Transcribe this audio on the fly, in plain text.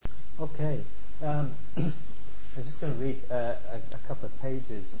Okay. I'm just going to read a couple of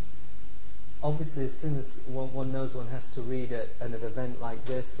pages. Obviously, as soon as one knows one has to read at an event like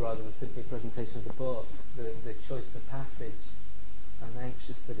this, rather than simply a presentation of the book, the choice of the passage, I'm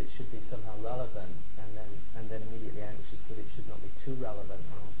anxious that it should be somehow relevant, and then immediately anxious that it should not be too relevant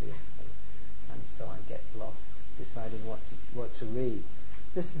and obvious, and so I get lost deciding what to read.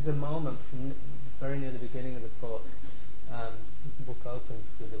 This is a moment from very near the beginning of the book. The book opens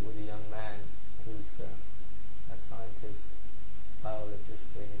with a young man who's a scientist,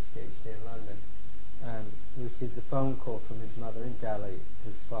 biologist doing his PhD in London. He receives a phone call from his mother in Delhi.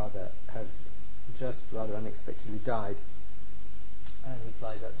 His father has just rather unexpectedly died, and he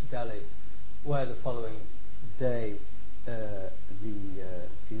flies out to Delhi, where the following day the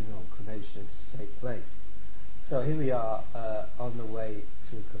funeral cremation is to take place. So here we are on the way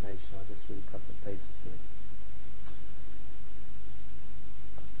to cremation. I'll just read a couple of pages here.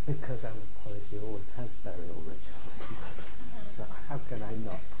 Because anthropology always has burial rituals. So how can I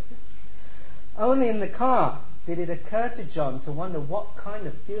not put this? Only in the car did it occur to John to wonder what kind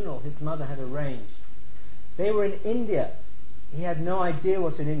of funeral his mother had arranged. They were in India. He had no idea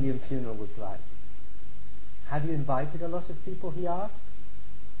what an Indian funeral was like. Have you invited a lot of people, he asked.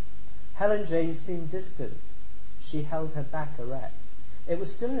 Helen Jane seemed distant. She held her back erect. It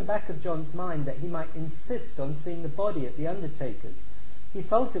was still in the back of John's mind that he might insist on seeing the body at the undertaker's. He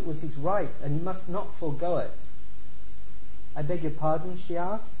felt it was his right, and he must not forego it. I beg your pardon, she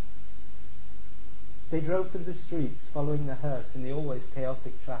asked. They drove through the streets, following the hearse in the always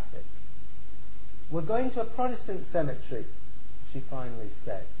chaotic traffic. We're going to a Protestant cemetery, she finally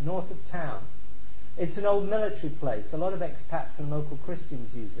said, north of town. It's an old military place. A lot of expats and local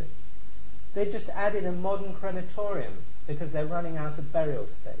Christians use it. They've just added a modern crematorium because they're running out of burial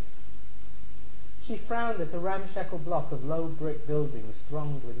space. She frowned at a ramshackle block of low brick buildings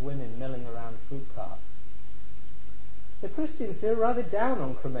thronged with women milling around fruit carts. The Christians here are rather down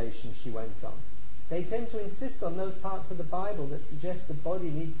on cremation, she went on. They tend to insist on those parts of the Bible that suggest the body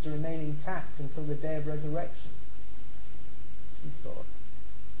needs to remain intact until the day of resurrection. She thought.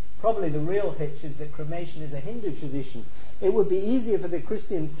 Probably the real hitch is that cremation is a Hindu tradition. It would be easier for the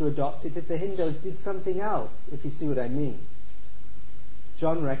Christians to adopt it if the Hindus did something else, if you see what I mean.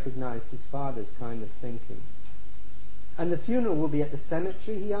 John recognized his father's kind of thinking. And the funeral will be at the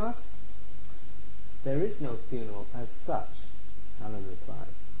cemetery, he asked. There is no funeral as such, Helen replied.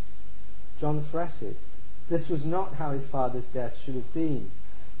 John fretted. This was not how his father's death should have been.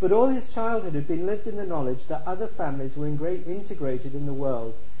 But all his childhood had been lived in the knowledge that other families were integrated in the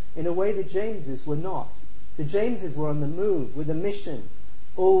world in a way the Jameses were not. The Jameses were on the move with a mission,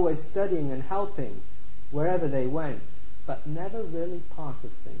 always studying and helping wherever they went, but never really part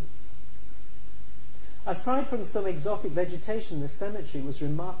of things. Aside from some exotic vegetation, the cemetery was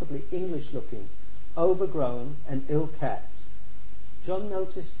remarkably English-looking, overgrown and ill-kept. John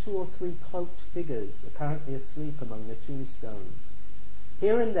noticed 2 or 3 cloaked figures apparently asleep among the tombstones.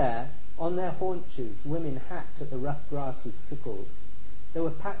 Here and there, on their haunches, women hacked at the rough grass with sickles. There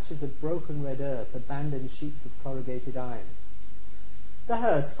were patches of broken red earth, abandoned sheets of corrugated iron. The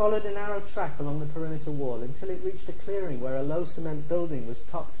hearse followed a narrow track along the perimeter wall until it reached a clearing where a low cement building was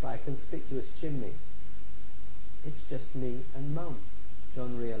topped by a conspicuous chimney. It's just me and Mum,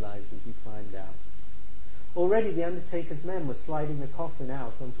 John realized as he climbed out. Already the undertaker's men were sliding the coffin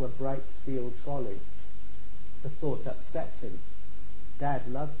out onto a bright steel trolley. The thought upset him. Dad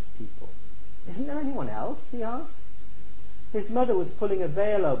loved people. Isn't there anyone else? He asked. His mother was pulling a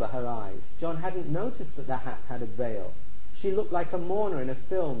veil over her eyes. John hadn't noticed that the hat had a veil. She looked like a mourner in a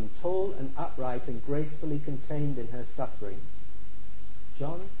film, tall and upright and gracefully contained in her suffering.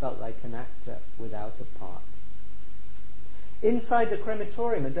 John felt like an actor without a part. Inside the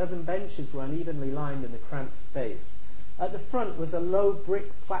crematorium, a dozen benches were unevenly lined in the cramped space. At the front was a low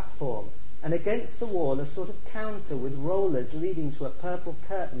brick platform, and against the wall a sort of counter with rollers leading to a purple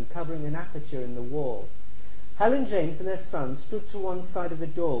curtain covering an aperture in the wall. Helen James and her son stood to one side of the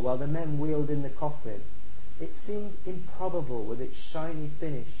door while the men wheeled in the coffin. It seemed improbable with its shiny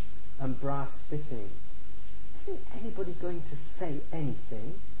finish and brass fittings. Isn't anybody going to say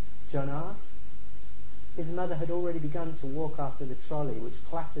anything? John asked. His mother had already begun to walk after the trolley, which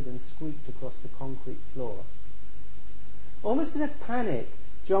clattered and squeaked across the concrete floor. Almost in a panic,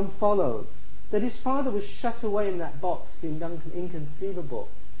 John followed. That his father was shut away in that box seemed inconceivable.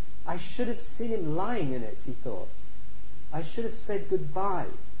 I should have seen him lying in it, he thought. I should have said goodbye.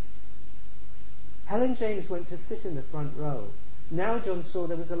 Helen James went to sit in the front row. Now John saw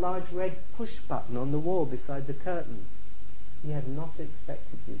there was a large red push button on the wall beside the curtain. He had not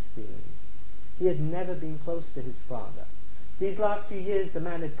expected these feelings. He had never been close to his father. These last few years the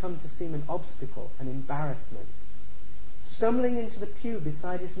man had come to seem an obstacle, an embarrassment. Stumbling into the pew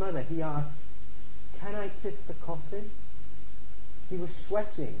beside his mother, he asked, "Can I kiss the coffin?" He was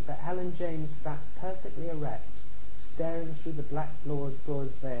sweating, but Helen James sat perfectly erect, staring through the black gauze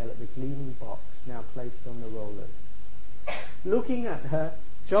veil at the gleaming box now placed on the rollers. Looking at her,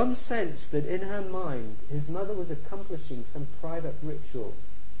 John sensed that in her mind his mother was accomplishing some private ritual.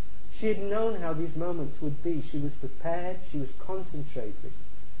 She had known how these moments would be. She was prepared, she was concentrated,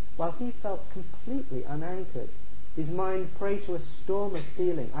 while he felt completely unanchored, his mind prey to a storm of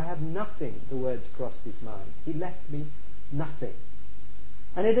feeling. "I have nothing," the words crossed his mind. "He left me nothing."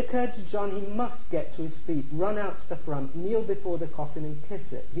 And it occurred to John he must get to his feet, run out to the front, kneel before the coffin and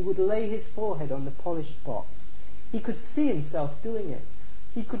kiss it. He would lay his forehead on the polished box. He could see himself doing it.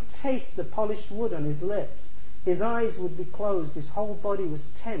 He could taste the polished wood on his lips. His eyes would be closed. His whole body was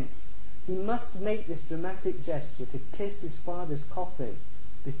tense. He must make this dramatic gesture to kiss his father's coffin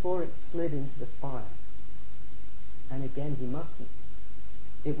before it slid into the fire. And again, he mustn't.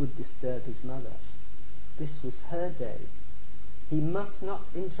 It would disturb his mother. This was her day. He must not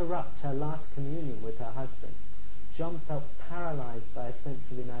interrupt her last communion with her husband. John felt paralyzed by a sense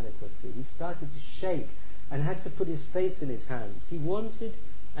of inadequacy. He started to shake and had to put his face in his hands. He wanted,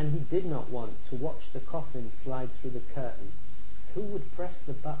 and he did not want, to watch the coffin slide through the curtain. Who would press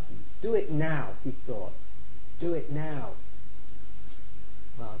the button? "Do it now," he thought. "Do it now."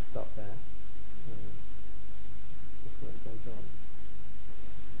 Well, I'll stop there. Before it goes on.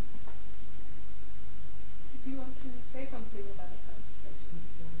 Did you want to say something about that section?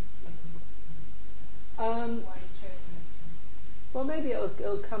 Why you chose it? Well, maybe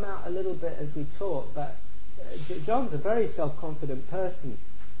it'll come out a little bit as we talk, but John's a very self-confident person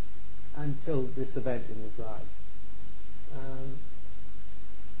until this event in his life.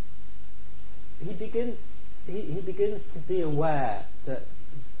 He begins to be aware that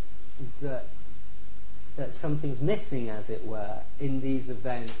something's missing, as it were, in these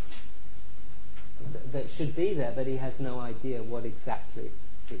events that should be there, but he has no idea what exactly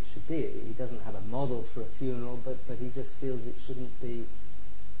it should be. He doesn't have a model for a funeral, but he just feels it shouldn't be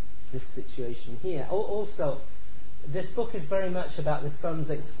this situation here. Also, this book is very much about the son's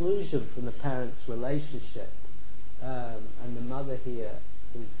exclusion from the parents' relationship, and the mother here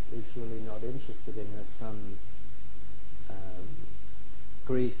is really not interested in her son's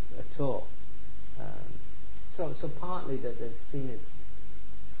grief at all. So partly that the scene is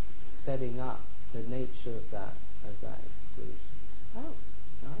setting up the nature of that exclusion. I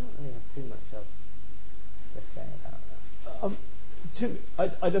don't really have too much else to say about that. Tim,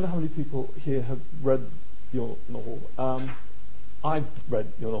 I don't know how many people here have read your novel. I've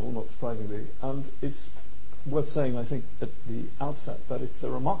read your novel, not surprisingly, and it's worth saying, I think, at the outset that it's a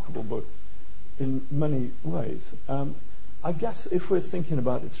remarkable book in many ways. I guess if we're thinking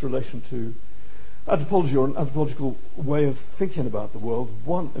about its relation to anthropology or an anthropological way of thinking about the world,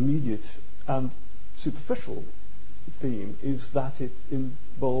 one immediate and superficial theme is that it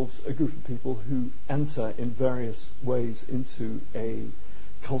involves a group of people who enter in various ways into a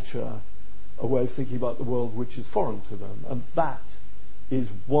culture, a way of thinking about the world which is foreign to them. And that is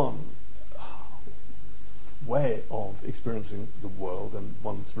one way of experiencing the world and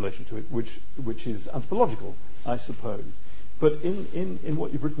one's relation to it, which is anthropological, I suppose. But in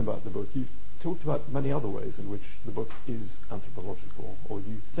what you've written about the book, you've talked about many other ways in which the book is anthropological, or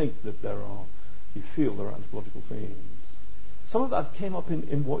you think that you feel there are anthropological themes. Some of that came up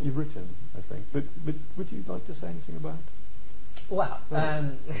in what you've written, I think. But would you like to say anything about it? Well,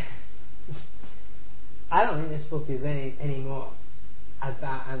 I don't think this book is any more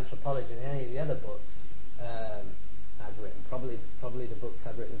about anthropology than any of the other books I've written. Probably the books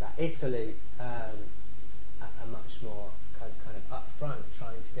I've written about Italy are much more kind of upfront,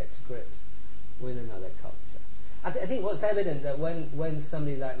 trying to get to grips with another culture. I think what's evident that when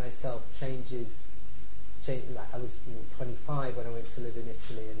somebody like myself changes, like I was 25 when I went to live in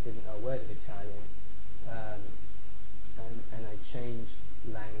Italy and didn't know a word of Italian, and I changed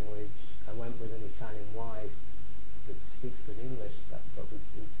language. I went with an Italian wife that speaks good English, but we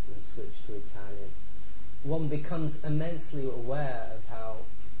switched to Italian. One becomes immensely aware of how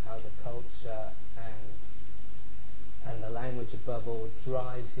the culture and the language above all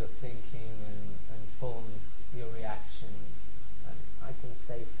drives your thinking and forms your reactions. And I can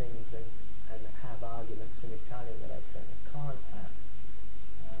say things and have arguments in Italian that I certainly can't have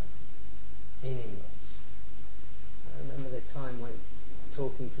in English. I remember the time when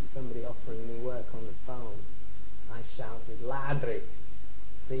talking to somebody offering me work on the phone, I shouted, "Ladri,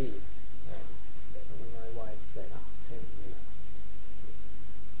 thieves." And my wife said, "Oh, Tim,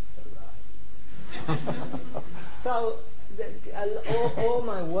 you're right." So all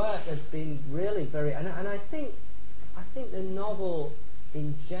my work has been really very, and I think the novel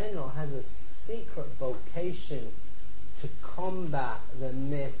in general has a secret vocation to combat the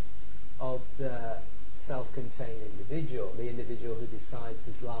myth of the self-contained individual, the individual who decides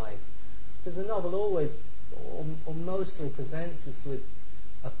his life. Because the novel always, or mostly, presents us with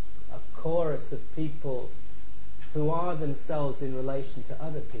a chorus of people who are themselves in relation to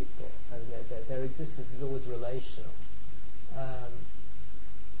other people, and their existence is always relational. I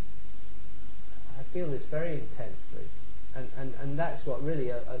feel this very intensely, and that's what really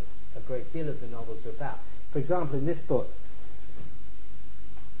a great deal of the novels are about. For example, in this book,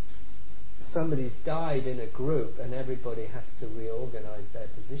 somebody's died in a group and everybody has to reorganize their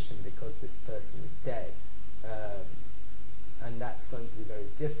position because this person is dead. And that's going to be very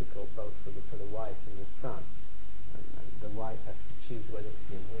difficult both for the wife and the son. And the wife has to choose whether to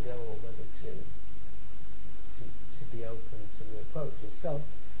be a widow or whether to be open to new approaches. So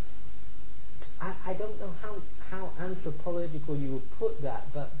I don't know how anthropological you would put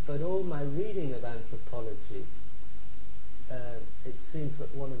that, but all my reading of anthropology, it seems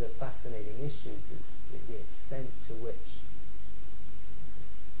that one of the fascinating issues is the extent to which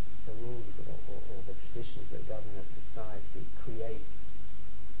the rules or the traditions that govern a society create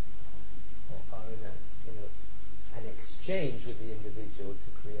or are in an exchange with the individual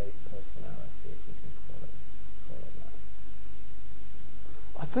to create personality, if you can call it that.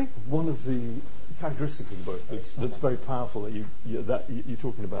 I think one of the characteristics of the book that's very powerful that you're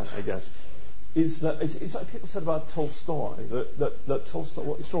talking about, I guess, is that it's like people said about Tolstoy, that Tolstoy,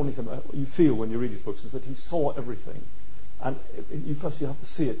 what extraordinary thing about what you feel when you read his books is that he saw everything. And you have to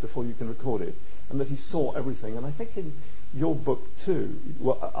see it before you can record it, and that he saw everything. And I think in your book too,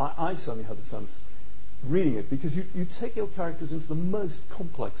 I certainly had the sense reading it, because you take your characters into the most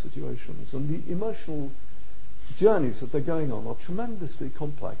complex situations, and the emotional journeys that they're going on are tremendously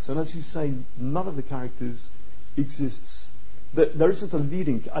complex. And as you say, none of the characters exists. There isn't a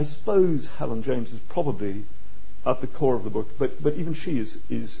leading. I suppose Helen James is probably at the core of the book, but even she is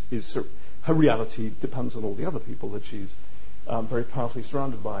her reality depends on all the other people that she's very powerfully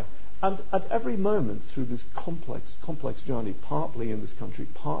surrounded by. And at every moment through this complex journey, partly in this country,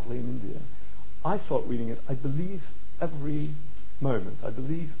 partly in India, I felt reading it, I believe every moment. I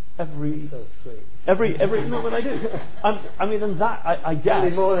believe every... So sweet. Every moment I do. And I mean, and that, I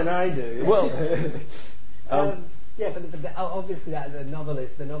guess... Probably more than I do. Well... yeah, but obviously the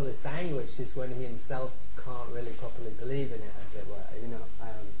novelist's anguish is when he himself can't really properly believe in it, as it were, and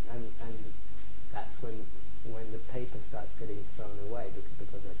that's when the paper starts getting thrown away,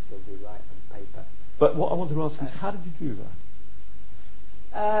 because I still do write on paper. But what I want to ask is, how did you do that?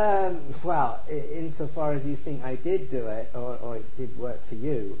 Well, insofar as you think I did do it, or it did work for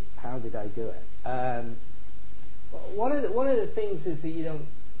you, how did I do it? One of the things is that you don't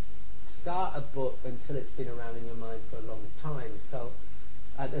start a book until it's been around in your mind for a long time. So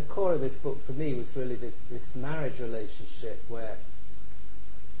at the core of this book for me was really this marriage relationship where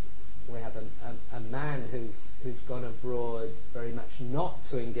we have a man who's gone abroad very much not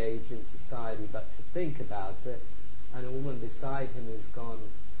to engage in society but to think about it, and a woman beside him who's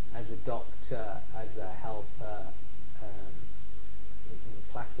gone as a doctor, as a helper, in the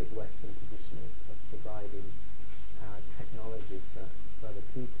classic Western position of providing technology for other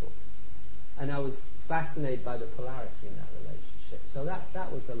people. And I was fascinated by the polarity in that relationship. So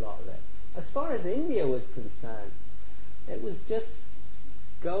that was a lot of it. As far as India was concerned, it was just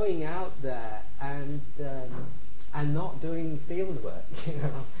going out there and not doing field work.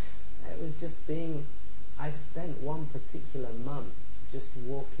 It was just being. I spent one particular month just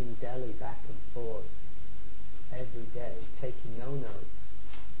walking Delhi back and forth every day, taking no notes,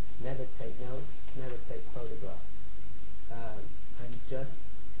 never take notes, never take photographs, and just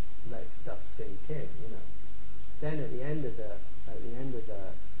let stuff sink in. Then at the end of the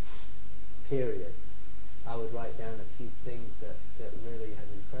period, I would write down a few things that really had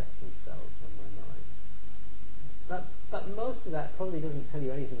impressed themselves on my mind. But most of that probably doesn't tell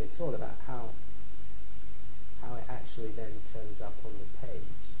you anything at all about how it actually then turns up on the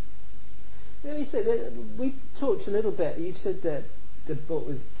page. You said we talked a little bit. You said that the book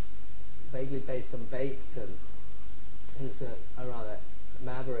was vaguely based on Bateson, who's a rather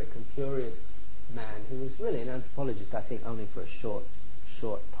maverick and curious man who was really an anthropologist, I think, only for a short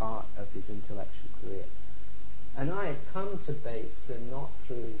part of his intellectual career. And I had come to Bateson not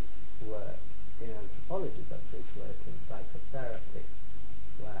through his work in anthropology, but through his work in psychotherapy,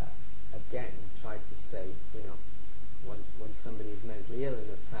 where, again, he tried to say, when somebody is mentally ill in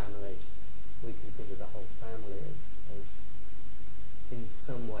a family, we can think of the whole family as in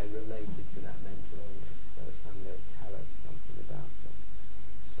some way related to that mental illness. The family will tell us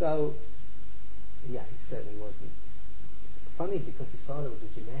So, yeah, he certainly wasn't. Funny because his father was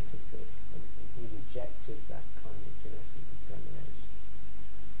a geneticist and he rejected that kind of genetic determination.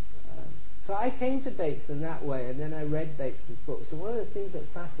 So I came to Bateson that way, and then I read Bateson's book. So one of the things that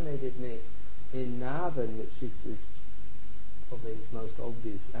fascinated me in Narvan, which is probably his most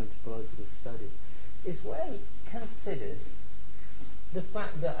obvious anthropological study, is where he considers the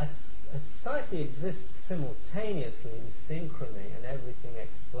fact that a society exists simultaneously in synchrony, and everything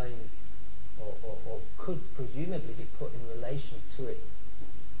explains or could presumably be put in relation to it,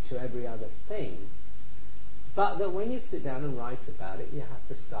 to every other thing, but that when you sit down and write about it, you have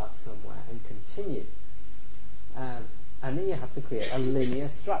to start somewhere and continue. And then you have to create a linear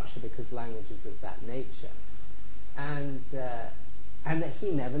structure because language is of that nature. And that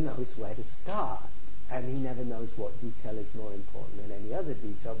he never knows where to start. And he never knows what detail is more important than any other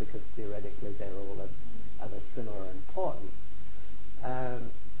detail because theoretically they're all of a similar importance.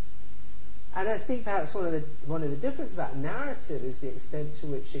 And I think perhaps one of the differences about narrative is the extent to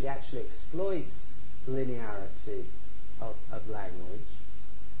which it actually exploits linearity of language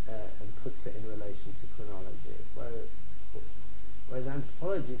and puts it in relation to chronology, whereas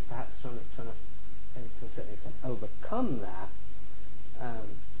anthropology is perhaps trying to a certain extent overcome that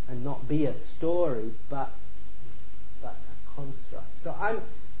and not be a story but a construct. So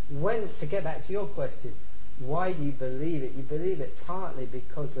to get back to your question, why do you believe it? You believe it partly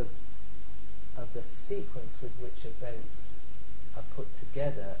because of the sequence with which events are put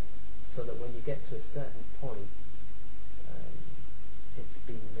together, so that when you get to a certain point, it's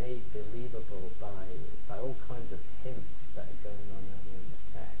been made believable by all kinds of hints that are going on earlier in the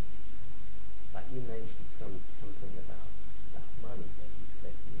text. Like you mentioned something about money that you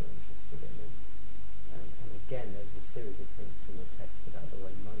said you were interested in, and again, there's a series of hints in the text about the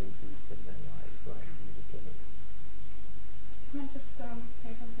way money is used in their lives right from the beginning. Can I just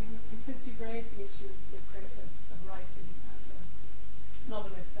say something? Since you've raised the issue of the process of writing as a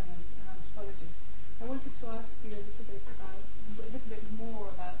novelist and as an anthropologist, I wanted to ask you a little bit more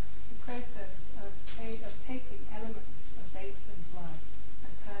about the process of taking elements of Bateson's life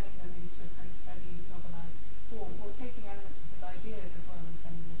and turning them into a kind of semi-novelized form, or taking elements of his ideas as well and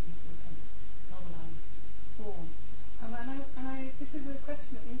turning them into a kind of novelized form. This is a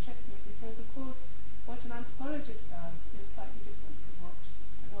question that interests me because, of course, what an anthropologist does is slightly different from what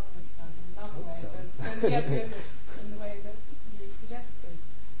a novelist does in another way, in the way that you suggested.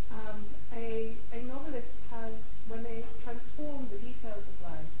 A novelist has, when they transform the details of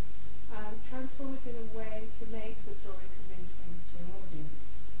life, transform it in a way to make the story convincing to an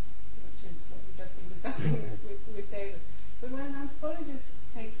audience, which is what we've just been discussing with David. But when an anthropologist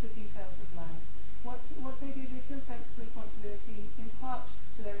takes the details of life, what they do is they feel a sense of responsibility in part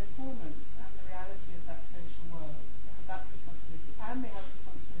to their informants and the reality of that social world. They have that responsibility, and they have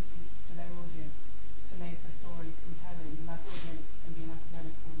responsibility to their audience to make the story compelling, and that audience can be an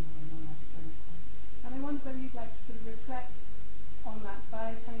academic one or a non-academic one. And I wonder whether you'd like to sort of reflect on that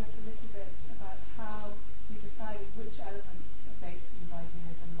by telling us a little bit about how you decided which elements of Bateson's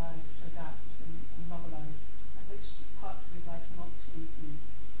ideas and life to adapt and novelise, and which parts of his life not to include.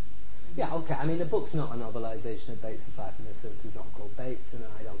 Yeah, okay. I mean, the book's not a novelisation of Bateson's life in the sense he's not called Bateson,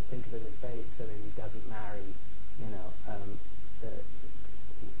 and I don't think of him as Bateson, and he doesn't marry,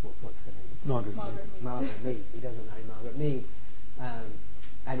 what's her name? Margaret Mead. He doesn't marry Margaret Mead,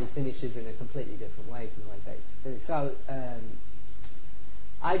 and he finishes in a completely different way from the way Bateson finished. So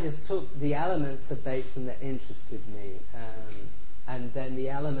I just took the elements of Bateson that interested me, and then the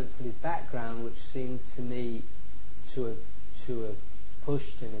elements of his background which seemed to me to have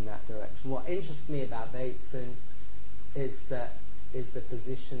pushed him in that direction. What interests me about Bateson is the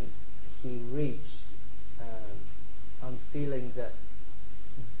position he reached on feeling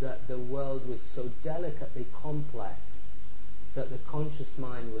that the world was so delicately complex that the conscious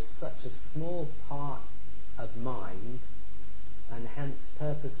mind was such a small part of mind, and hence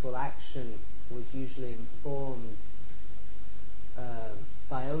purposeful action was usually informed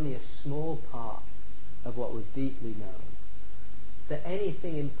by only a small part of what was deeply known, that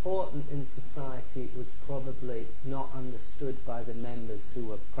anything important in society was probably not understood by the members who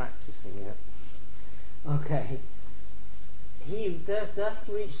were practicing it. Okay. He thus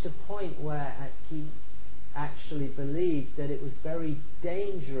reached a point where he actually believed that it was very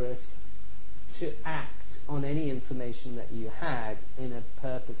dangerous to act on any information that you had in a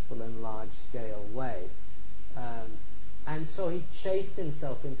purposeful and large-scale way. And so he chased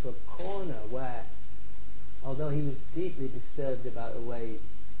himself into a corner where, although he was deeply disturbed about the way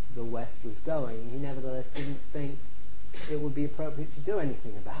the West was going, he nevertheless didn't think it would be appropriate to do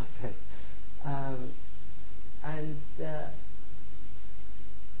anything about it.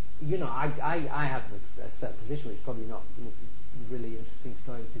 I have a certain position, which is probably not really interesting to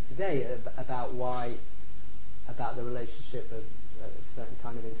go into today, about the relationship of a certain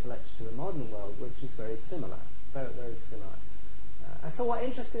kind of intellect to the modern world, which is very similar, very, very similar. And so what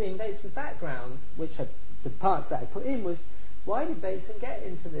interested me in Bateson's background, the parts that I put in, was why did Bateson get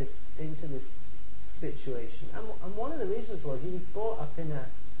into this situation? And one of the reasons was he was brought up in a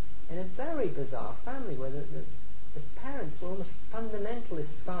very bizarre family where the parents were almost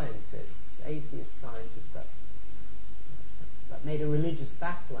fundamentalist scientists, atheist scientists that made a religious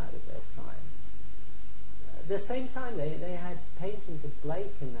battle out of their science. At the same time, they had paintings of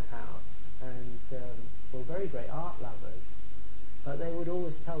Blake in the house and were very great art lovers. But they would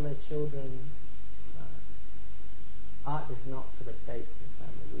always tell their children, art is not for the Bateson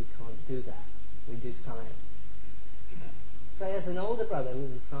family. We can't do that. We do science. So he has an older brother who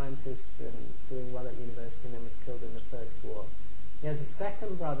was a scientist and doing well at university and then was killed in the First War. He has a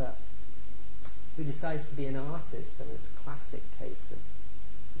second brother who decides to be an artist, and it's a classic case of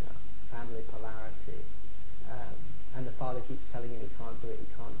family polarity. And the father keeps telling him he can't do it,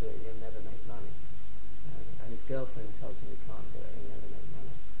 he'll never make money. And his girlfriend tells him he can't do it, he'll never make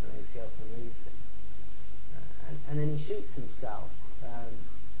money. And then his girlfriend leaves him. And then he shoots himself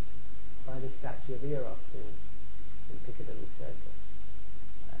by the statue of Eros in Piccadilly Circus.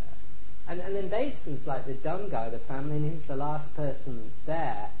 And then Bateson's like the dumb guy of the family, and he's the last person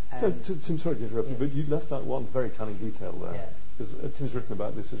there. Tim, sorry to interrupt you, but you left out one very telling detail there. Yeah. Because Tim's written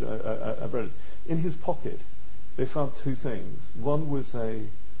about this, I've read it. In his pocket, they found two things. One was a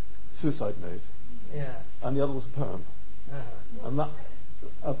suicide note, and the other was a poem. Uh-huh. And that,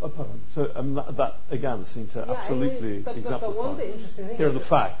 a poem. So that again seemed to absolutely exemplify. But one bit interesting thing here are the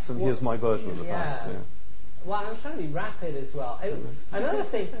facts, and here's my version of the facts. Yeah. Well, I'm trying to be rapid as well. Another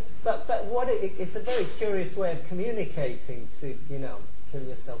thing, but it's a very curious way of communicating to, kill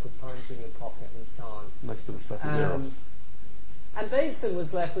yourself with poems in your pocket and so on. Next to the stuff in Eros. And Bateson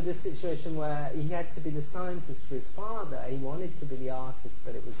was left with this situation where he had to be the scientist for his father. He wanted to be the artist,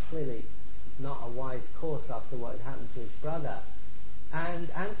 but it was clearly not a wise course after what had happened to his brother.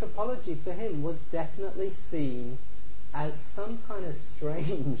 And anthropology for him was definitely seen as some kind of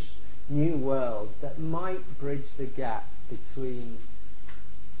strange new world that might bridge the gap between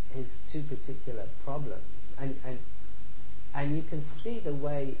his two particular problems. And you can see the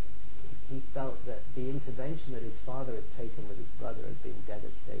way he felt that the intervention that his father had taken with his brother had been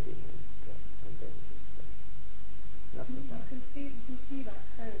devastating and dangerous. You can see that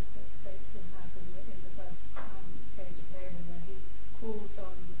hope that Bateson has in the first page of Haven, where he calls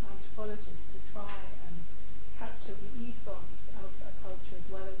on anthropologists to try and capture the ethos of a culture as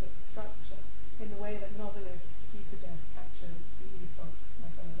well as its structure in the way that novelists, he suggests, capture the ethos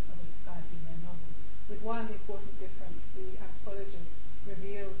of a society in their novels. With one important difference, the anthropologist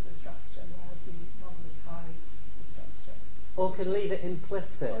reveals the structure, whereas the novelist hides the structure. Or can leave it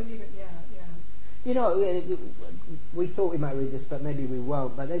implicit. We thought we might read this, but maybe we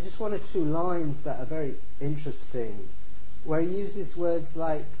won't. But there's just one or two lines that are very interesting, where he uses words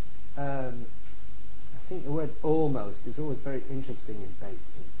like, I think the word almost is always very interesting in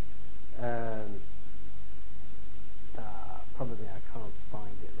Bateson. Probably I can't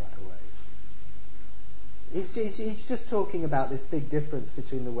find it right away. He's just talking about this big difference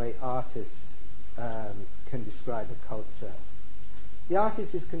between the way artists can describe a culture. The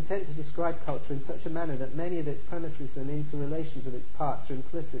artist is content to describe culture in such a manner that many of its premises and interrelations of its parts are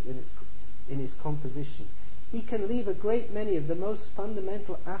implicit in its composition. He can leave a great many of the most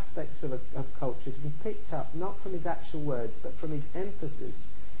fundamental aspects of culture to be picked up not from his actual words but from his emphasis.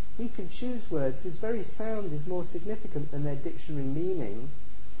 He can choose words whose very sound is more significant than their dictionary meaning.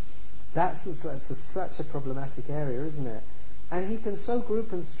 That's such a problematic area, isn't it? And he can so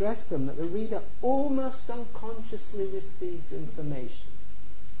group and stress them that the reader almost unconsciously receives information.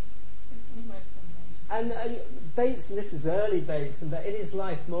 And Bateson, this is early Bateson, but in his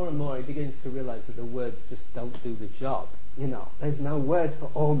life more and more he begins to realise that the words just don't do the job. There's no word for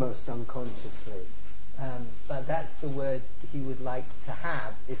almost unconsciously. But that's the word he would like to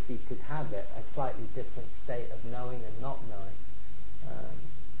have, if he could have it, a slightly different state of knowing and not knowing.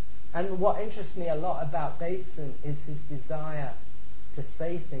 And what interests me a lot about Bateson is his desire to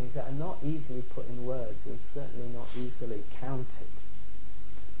say things that are not easily put in words and certainly not easily counted.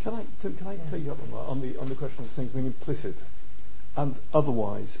 Can I take you up on the question of things being implicit and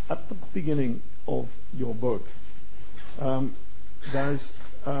otherwise? At the beginning of your book,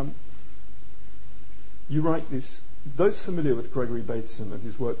 you write this: those familiar with Gregory Bateson and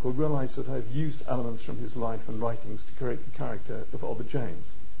his work will realise that I have used elements from his life and writings to create the character of Ovid James.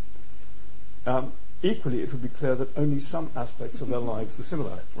 equally it would be clear that only some aspects of their lives are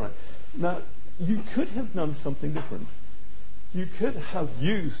similar. Right. Now, you could have done something different. You could have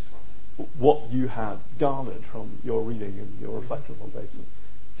used what you had garnered from your reading and your reflections on Bateson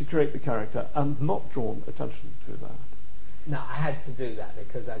to create the character and not drawn attention to that. No, I had to do that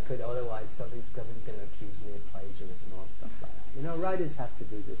because I could, otherwise somebody's going to accuse me of plagiarism or stuff like that. You know, writers have to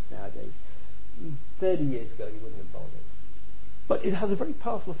do this nowadays. 30 years ago, you wouldn't have bothered. But it has a very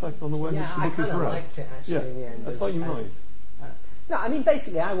powerful effect on the way in which the book is read. Yeah, I kind of liked it, actually, in the end. I thought you might. No, I mean,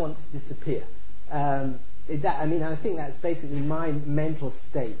 basically, I want to disappear. I think that's basically my mental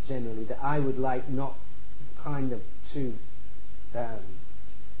state, generally, that I would like not kind of to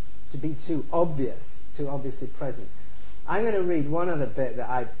be too obviously present. I'm going to read one other bit that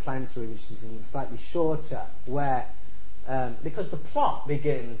I plan to read, which is slightly shorter, where, because the plot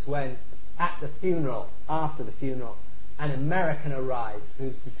begins when, after the funeral, an American arrives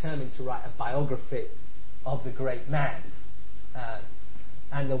who's determined to write a biography of the great man.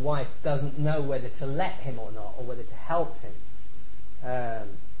 And the wife doesn't know whether to let him or not, or whether to help him.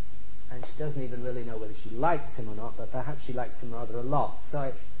 And she doesn't even really know whether she likes him or not, but perhaps she likes him rather a lot.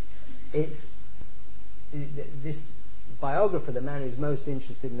 So it's this biographer, the man who's most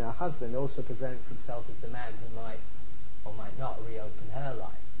interested in her husband, also presents himself as the man who might or might not reopen her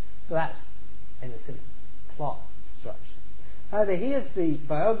life. So that's in a simple plot structure. However, here's the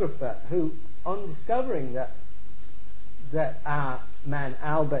biographer who, on discovering that our man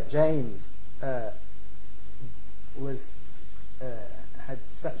Albert James had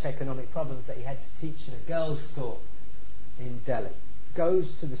such economic problems that he had to teach in a girls' school in Delhi,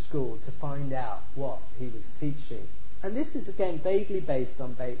 goes to the school to find out what he was teaching. And this is, again, vaguely based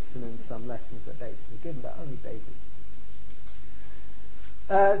on Bateson and some lessons that Bateson had given, but only vaguely.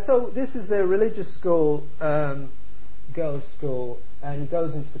 So this is a religious school, girls' school, and he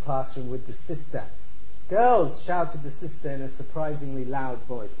goes into the classroom with the sister. "Girls!" shouted the sister in a surprisingly loud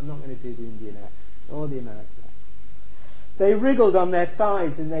voice. I'm not going to do the Indian accent or the American accent. They wriggled on their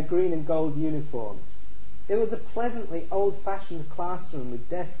thighs in their green and gold uniforms. It was a pleasantly old-fashioned classroom with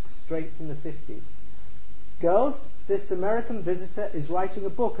desks straight from the 50s. "Girls, this American visitor is writing a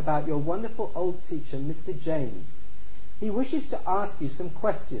book about your wonderful old teacher, Mr. James. He wishes to ask you some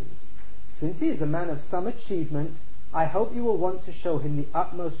questions. Since he is a man of some achievement, I hope you will want to show him the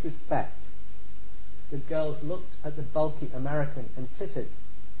utmost respect." The girls looked at the bulky American and tittered.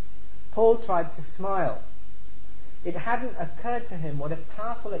 Paul tried to smile. It hadn't occurred to him what a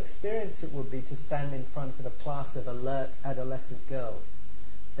powerful experience it would be to stand in front of a class of alert adolescent girls.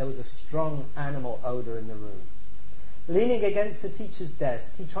 There was a strong animal odour in the room. Leaning against the teacher's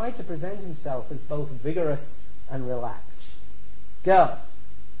desk, he tried to present himself as both vigorous and relaxed. "Girls,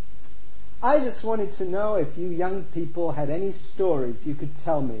 I just wanted to know if you young people had any stories you could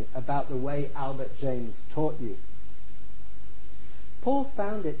tell me about the way Albert James taught you." Paul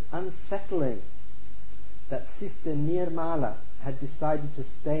found it unsettling that Sister Nirmala had decided to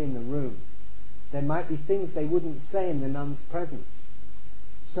stay in the room. There might be things they wouldn't say in the nuns' presence.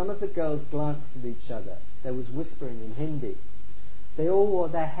 Some of the girls glanced at each other. There was whispering in Hindi. They all wore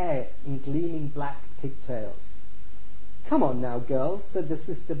their hair in gleaming black pigtails. "Come on now, girls," said the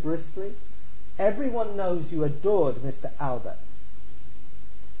sister briskly. "Everyone knows you adored Mr. Albert."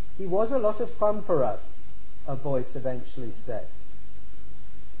 "He was a lot of fun for us," a voice eventually said.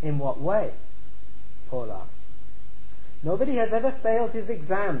 "In what way?" Paul asked. "Nobody has ever failed his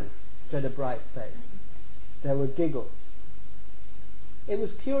exams," said a bright face. There were giggles. It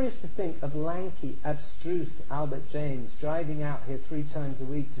was curious to think of lanky, abstruse Albert James driving out here 3 times a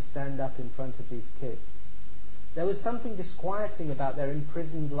week to stand up in front of these kids. There was something disquieting about their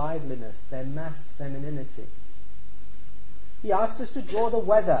imprisoned liveliness, their masked femininity. "He asked us to draw the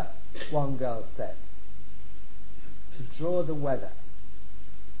weather," one girl said. "To draw the weather.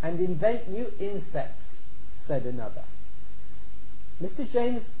 And invent new insects," said another. "Mr.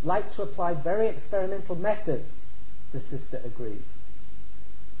 James liked to apply very experimental methods," the sister agreed.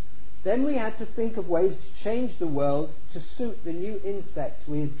 "Then we had to think of ways to change the world to suit the new insect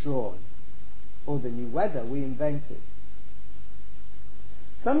we had drawn, or the new weather we invented."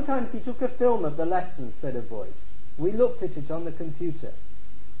 "Sometimes he took a film of the lessons," said a voice. "We looked at it on the computer."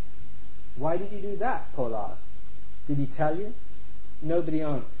 "Why did you do that?" Paul asked. "Did he tell you?" Nobody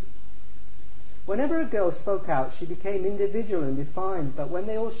answered. Whenever a girl spoke out, she became individual and defined, but when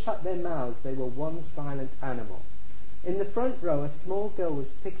they all shut their mouths, they were one silent animal. In the front row, a small girl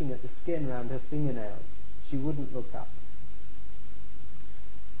was picking at the skin round her fingernails. She wouldn't look up.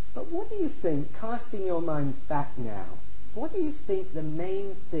 But what do you think, casting your minds back now, what do you think the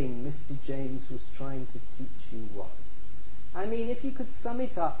main thing Mr. James was trying to teach you was? I mean, if you could sum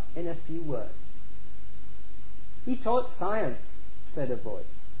it up in a few words. He taught science, said a voice.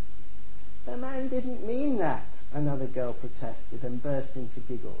 The man didn't mean that, another girl protested and burst into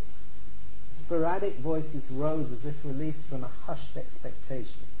giggles. Sporadic voices rose as if released from a hushed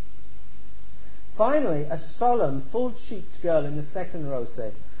expectation. Finally, a solemn, full-cheeked girl in the second row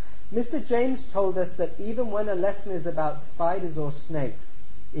said, Mr. James told us that even when a lesson is about spiders or snakes,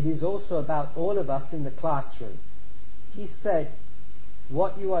 it is also about all of us in the classroom. He said,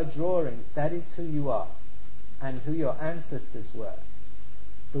 what you are drawing, that is who you are, and who your ancestors were.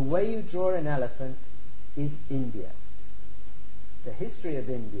 The way you draw an elephant is India. The history of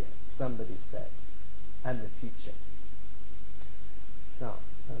India, somebody said, and the future. So,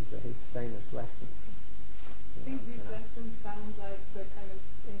 those are his famous lessons. I think these lessons sound like the kind of,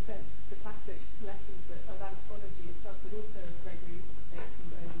 in a sense, the classic lessons of anthropology itself, but also of Gregory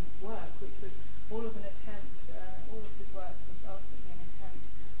Bateson's own work, which was all of an attempt, all of his work was ultimately an attempt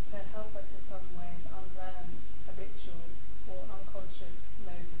to help us in some ways unlearn habitual or unconscious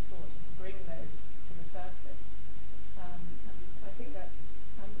modes of thought and to bring those to the surface. And I think that's,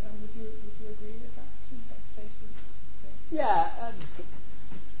 would you agree with that interpretation? Yeah,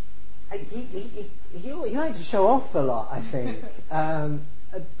 he liked to show off a lot, I think.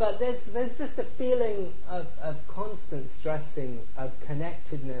 But there's just a feeling of constant stressing of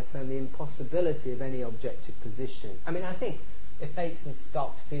connectedness and the impossibility of any objective position. I mean, I think if Bateson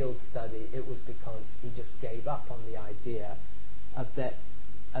stopped field study, it was because he just gave up on the idea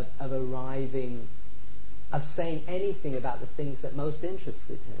of arriving, of saying anything about the things that most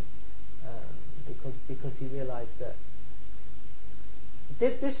interested him, because he realized that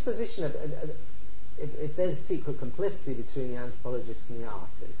this position of if there's secret complicity between the anthropologist and the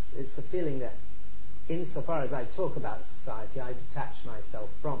artist, it's the feeling that insofar as I talk about society, I detach myself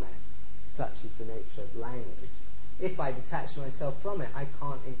from it. Such is the nature of language. If I detach myself from it, I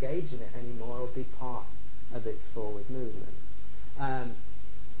can't engage in it anymore or be part of its forward movement.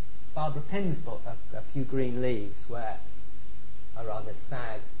 Barbara Penn's book, A Few Green Leaves, where a rather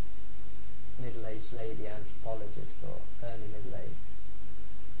sad middle-aged lady anthropologist, or early middle-aged,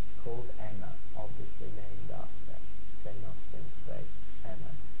 called Emma, obviously named after Jane Austen's great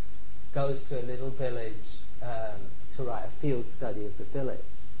Emma, goes to a little village to write a field study of the village.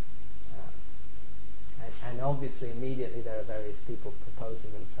 And obviously immediately there are various people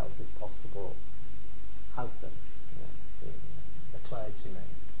proposing themselves as possible husbands, the clergyman,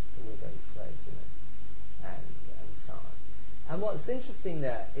 the widowed clergyman, and so on. And what's interesting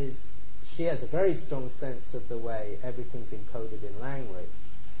there is she has a very strong sense of the way everything's encoded in language.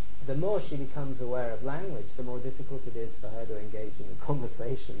 The more she becomes aware of language, the more difficult it is for her to engage in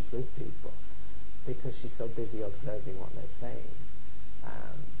conversations with people, because she's so busy observing what they're saying.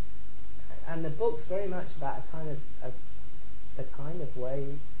 And the book's very much about the kind of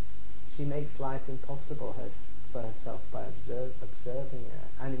way she makes life impossible for herself by observing it,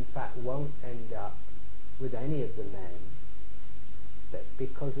 and in fact won't end up with any of the men,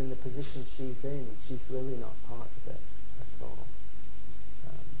 because in the position she's in, she's really not part of it at all.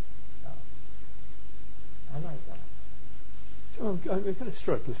 I like that. John, I'm kind of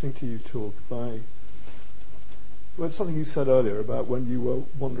struck listening to you talk by something you said earlier about when you were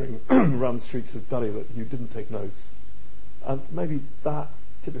wandering around the streets of Delhi that you didn't take notes. And maybe that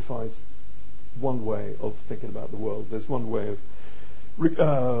typifies one way of thinking about the world. There's one way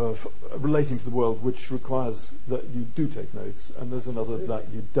of relating to the world which requires that you do take notes, and there's another that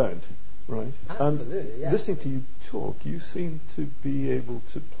you don't, right? Absolutely, and yeah. Listening to you talk, you seem to be able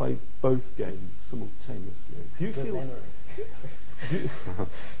to play both games simultaneously. Do you feel memory.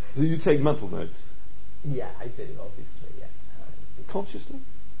 Do you take mental notes? Yeah, I do, obviously, yeah. Consciously?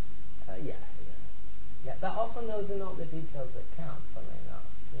 Yeah. But often those are not the details that count, funnily enough.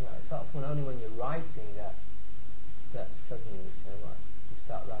 It's often only when you're writing that suddenly you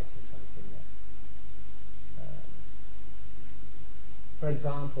start writing something that... for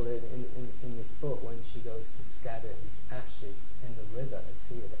example, in this book, when she goes to scatter his ashes in the river as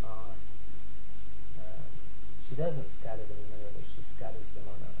he had asked, she doesn't scatter them in the river, she scatters them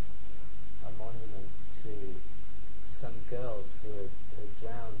on a monument to some girls who had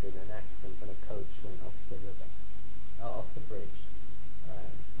drowned in an accident when a coach went off the river, off the bridge.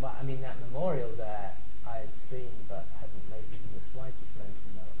 That memorial there I had seen but hadn't made even the slightest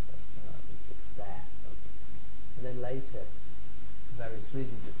mental note of it. It was just there. And then later, for various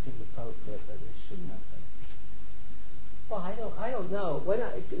reasons, it seemed appropriate that this should happen. Well, I don't know.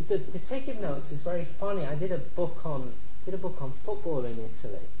 The taking notes is very funny. I did a book on football in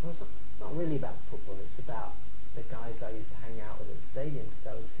Italy. Well, it's not really about football. It's about the guys I used to hang out with at the stadium, because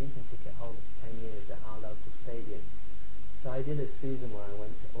I was a season ticket holder for 10 years at our local stadium. So I did a season where I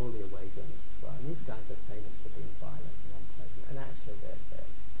went to all the away games as well. And these guys are famous for being violent and unpleasant. And actually,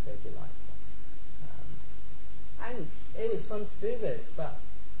 they're delightful. And it was fun to do this, but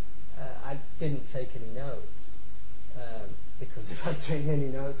I didn't take any notes. Because if I'd taken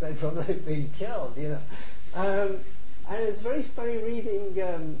any notes, I'd probably have been killed, you know. And it was very funny reading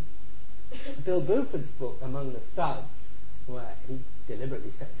Bill Buford's book, Among the Thugs, where he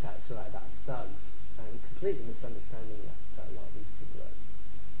deliberately sets out to write about thugs and completely misunderstanding that a lot of these people are,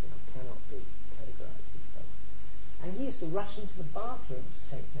 cannot be categorized as thugs. And he used to rush into the bathroom to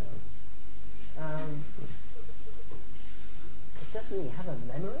take notes. Doesn't he have a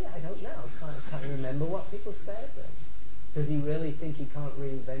memory? I don't know. Can't remember what people said. Does he really think he can't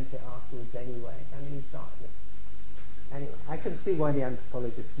reinvent it afterwards anyway? I mean, he's not. Anyway, I can see why the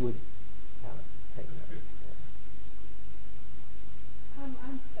anthropologist would take notes.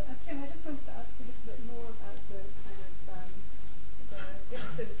 Tim, I just wanted to ask you a little bit more about the kind of the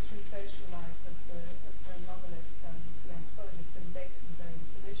distance from social life of the novelist and the anthropologist and Bateson's own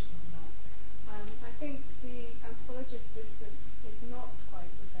position on that. I think the anthropologist's distance is not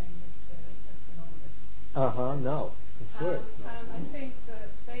quite the same as the novelist. No. Sure it's not. I think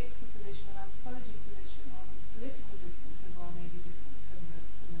that Bateson's position and anthropologist's position on political distance as well may be different from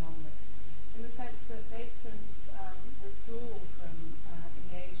the novelist, in the sense that Bateson's withdrawal from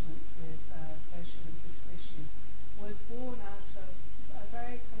engagement with social and political issues was born out of a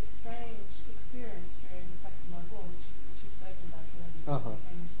very kind of strange experience during the Second World War, which you've spoken about already,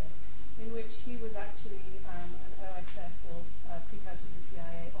 in which he was actually an OSS or precursor to the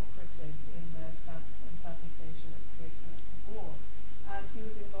CIA operative in Southeast Asia theatre of war. And he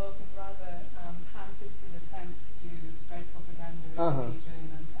was involved in rather ham-fisted attempts to spread propaganda in the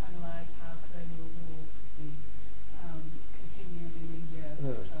region and to analyse how colonial rule could be continued in India,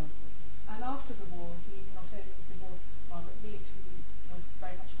 for example. And after the war, he not only divorced Margaret Mead, who was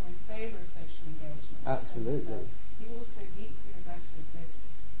very much more in favour of social engagement. Absolutely. He also deeply regretted this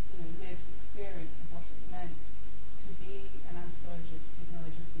lived experience of what it meant to be an anthropologist whose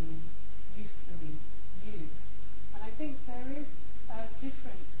knowledge was being usefully used. And I think there is a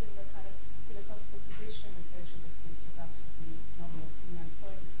difference in the kind of philosophical position of social distance of that of the novelist and the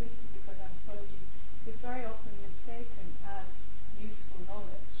anthropologist, simply because anthropology is very often mistaken as useful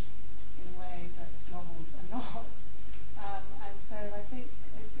knowledge in a way that novels are not. And so I think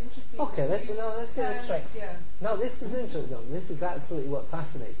it's interesting. Okay, let's get it straight. Yeah. No, this is interesting. No, this is absolutely what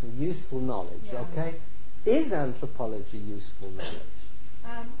fascinates me. Useful knowledge, okay? Is anthropology useful knowledge?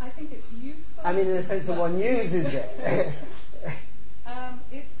 I think it's useful. I mean, in the sense of one uses it.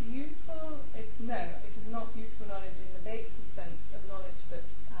 It's useful. It is not useful knowledge in the Bateson sense of knowledge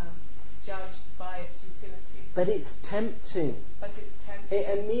that's judged by its utility. But it's tempting.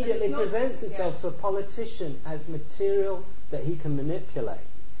 It immediately presents itself to a politician as material that he can manipulate.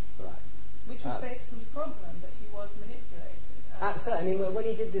 Right. Which was Bateson's problem, that he was manipulated. Absolutely. I mean, when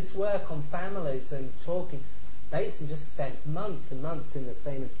he did this work on families and talking, Bateson just spent months and months in the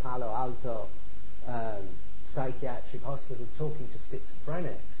famous Palo Alto psychiatric hospital talking to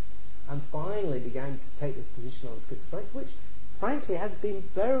schizophrenics, and finally began to take this position on schizophrenia, which frankly has been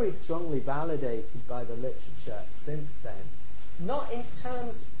very strongly validated by the literature since then. Not in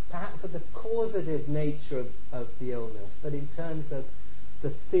terms perhaps of the causative nature of the illness, but in terms of the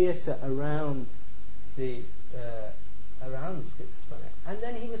theatre around the schizophrenia. And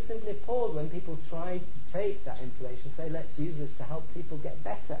then he was simply appalled when people tried to take that information, say, let's use this to help people get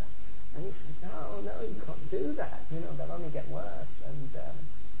better. And he said, no, you can't do that. They'll only get worse.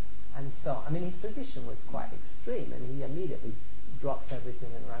 And so, I mean, his position was quite extreme, and he immediately dropped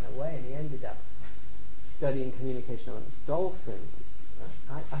everything and ran away, and he ended up studying communication amongst dolphins.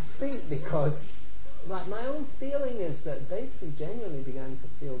 I think because, like, my own feeling is that Bateson genuinely began to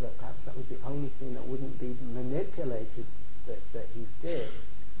feel that perhaps that was the only thing that wouldn't be manipulated that he did.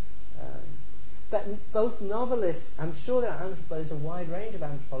 But both novelists, I'm sure there are there's a wide range of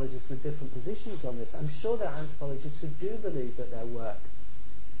anthropologists with different positions on this. I'm sure there are anthropologists who do believe that their work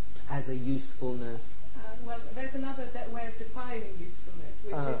has a usefulness. Well, there's another way of defining usefulness,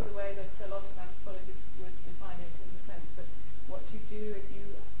 which is the way that a lot of anthropologists would define it, in the sense that what you do is you,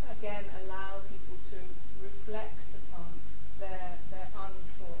 again, allow people to reflect upon their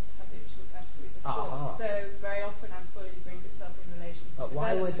unthought habitual categories of thought. So very often anthropology brings itself in relation to But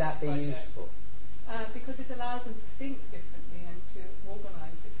why would that be projects. useful? Because it allows them to think differently and to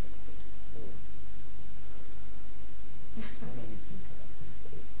organise differently.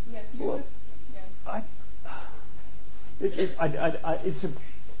 Yes, you Well,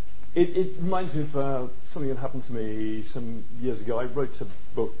 It reminds me of something that happened to me some years ago. I wrote a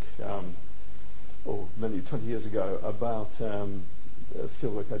book many 20 years ago, about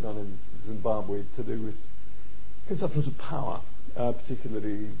fieldwork I'd done in Zimbabwe to do with conceptions of power,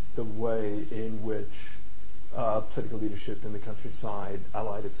 particularly the way in which political leadership in the countryside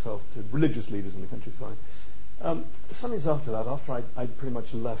allied itself to religious leaders in the countryside. Some years after that, after I'd pretty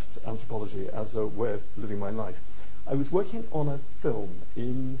much left anthropology as a way of living my life, I was working on a film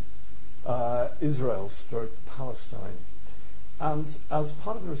in Israel/Palestine. And as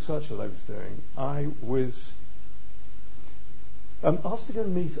part of the research that I was doing, I was asked to go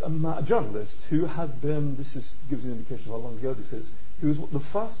and meet a journalist who had been, gives you an indication of how long ago this is, who was the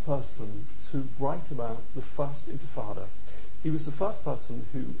first person to write about the first Intifada. He was the first person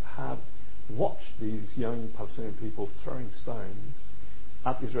who had watched these young Palestinian people throwing stones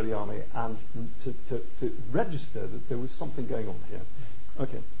at the Israeli army and to register that there was something going on here.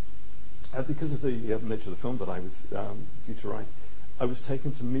 Okay. Because of the nature of the film that I was due to write, I was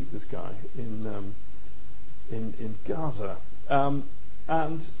taken to meet this guy in Gaza, and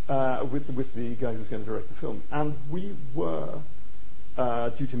with the guy who was going to direct the film, and we were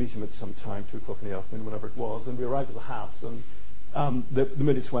due to meet him at some time, 2:00 in the afternoon, whatever it was, and we arrived at the house, and the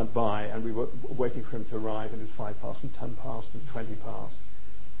minutes went by, and we were waiting for him to arrive, and it was 5 past, and 10 past, and 20 past.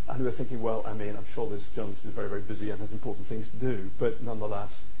 And we were thinking, well, I mean, I'm sure this journalist is very, very busy and has important things to do, but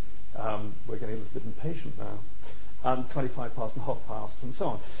nonetheless, we're getting a little bit impatient now. And 25 past and half past and so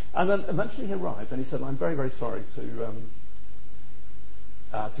on. And then eventually he arrived and he said, I'm very, very sorry to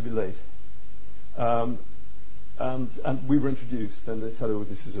be late. And we were introduced, and they said, oh,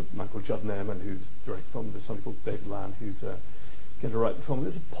 this is a man called Judd Nehrman who's directing the film. There's somebody called David Land who's going to write the film. And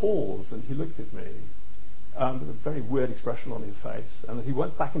there's a pause, and he looked at me with a very weird expression on his face. And then he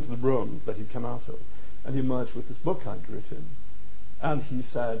went back into the room that he'd come out of, and he emerged with this book I'd written. And he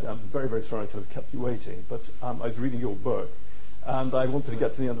said, I'm very, very sorry to have kept you waiting, but I was reading your book, and I wanted to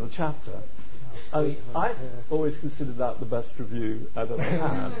get to the end of the chapter. I've always considered that the best review I've ever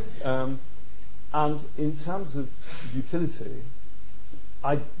had. And in terms of utility,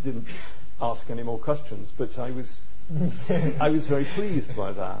 I didn't ask any more questions, but I was very pleased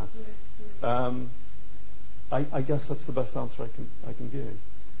by that. I guess that's the best answer I can give.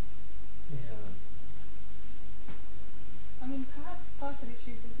 Yeah. I mean, perhaps part of the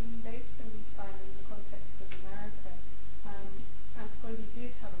issue is in Bateson's time in the context of America, anthropology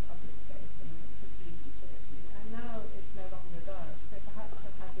did have a public face and perceived utility, and now it no longer does. So perhaps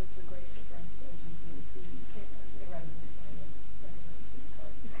it has a greater growth version being seen as irrelevant in the current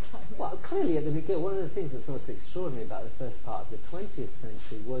climate. Well, clearly at the beginning, one of the things that's most extraordinary about the first part of the 20th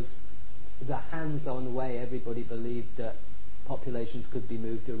century was the hands-on way everybody believed that populations could be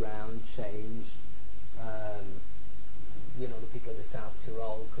moved around, changed. The people in the South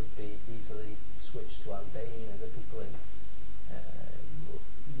Tyrol could be easily switched to Albania. The people in,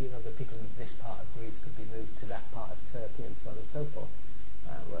 the people in this part of Greece could be moved to that part of Turkey, and so on and so forth.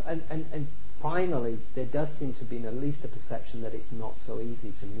 And finally, there does seem to be at least a perception that it's not so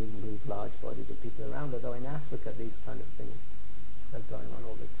easy to move large bodies of people around. Although in Africa, these kind of things are going on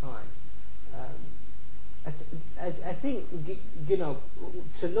all the time. I think,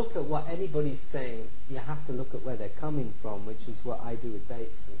 to look at what anybody's saying, you have to look at where they're coming from, which is what I do with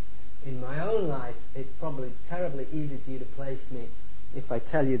Bateson. In my own life, it's probably terribly easy for you to place me if I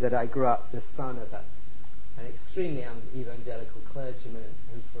tell you that I grew up the son of an extremely evangelical clergyman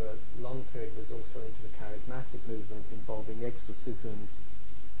who for a long period was also into the charismatic movement involving exorcisms,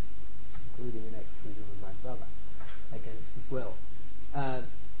 including an exorcism of my brother against his will.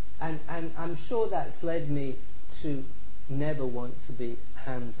 And I'm sure that's led me to never want to be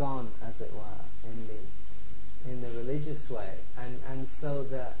hands-on, as it were, in the religious way. And so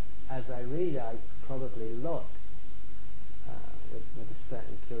that as I read, I probably look with a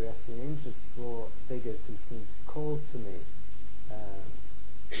certain curiosity and interest for figures who seem to call to me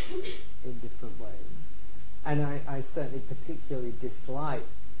in different ways. And I certainly particularly dislike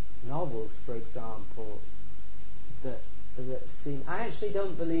novels, for example, that seem... I actually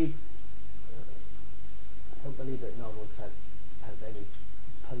don't believe that novels have any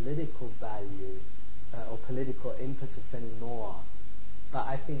political value or political impetus anymore. But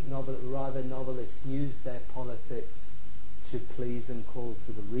I think rather novelists use their politics to please and call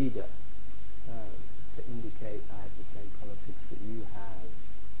to the reader, to indicate I have the same politics that you have,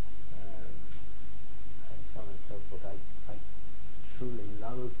 and so on and so forth. I truly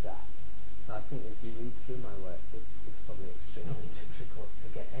loathe that. So I think as you read through my work, it's probably extremely difficult to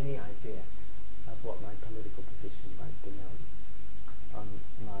get any idea of what my political position might be on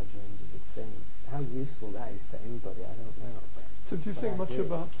large ranges of things. How useful that is to anybody, I don't know. So do you think much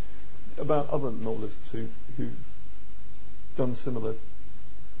about other novelists who've done similar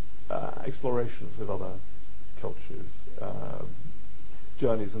explorations of other cultures,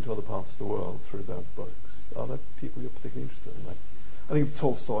 journeys into other parts of the world through their books? Are there people you're particularly interested in? Like, I think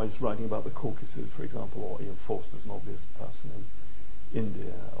Tolstoy's writing about the Caucasus, for example, or Ian Forster's an obvious person in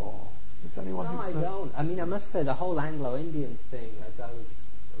India, or is anyone No, I don't. I mean, I must say the whole Anglo-Indian thing, as I was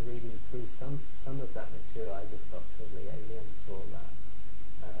reading through some of that material, I just got totally alien to all that.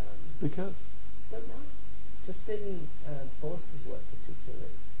 Because? I don't know. Just didn't Forster's work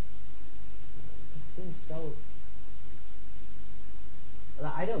particularly. It seems so...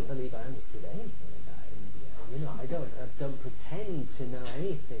 I don't believe I understood anything about India. You know, I don't pretend to know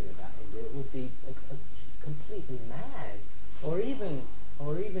anything about India. It would be completely mad. Or even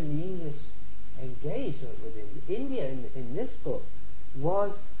the English engagement with India. India in this book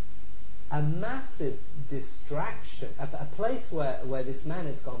was a massive distraction, a place where this man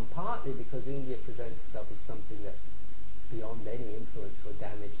has gone partly because India presents itself as something that beyond any influence or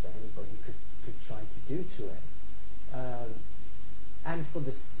damage that anybody could try to do to it. And for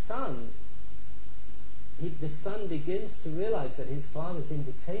the son, the son begins to realize that his father's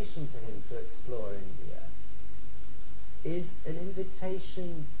invitation to him to explore India is an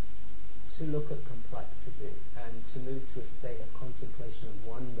invitation to look at complexity and to move to a state of contemplation and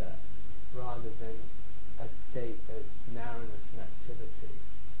wonder rather than a state of narrowness and activity.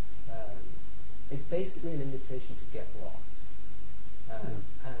 It's basically an invitation to get lost.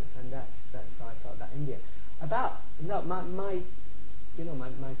 And that's how I felt about India.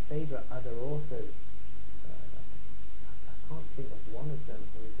 My favourite other authors, I can't think of one of them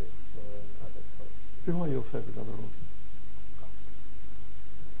who is exploring other cultures. Who are your favourite other authors?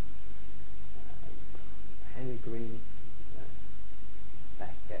 Henry Green,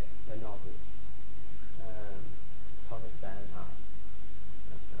 Beckett, the novels, Thomas Bernhard,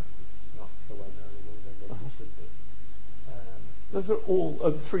 who's not so well known in England as he should be. Those are all,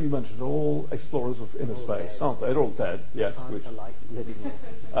 the three you mentioned, are all explorers of inner space, dead. aren't they? They're all dead, yes. Which I like living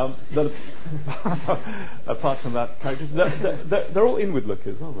but apart from that, characters, they're all inward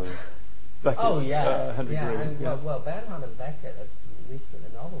lookers, aren't they? Beckett, Henry Green. Well, Bernhard and Beckett, at least in the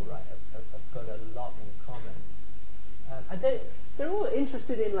novel, right, have got a lot in common. They're all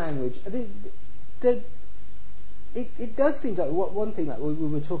interested in language. I mean, it does seem that one thing that we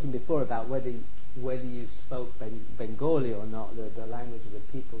were talking before about whether you spoke Bengali or not, the language of the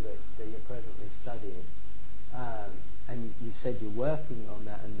people that you're presently studying, and you said you're working on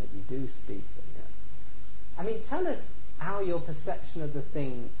that and that you do speak them. Yeah. I mean, tell us how your perception of the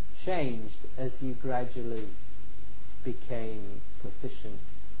thing changed as you gradually became proficient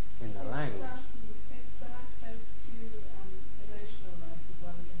in the language. It's an access to emotional life as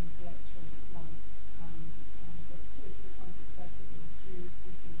well as an intellectual life that becomes accessible through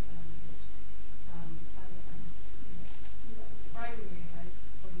speaking the language. Surprisingly, I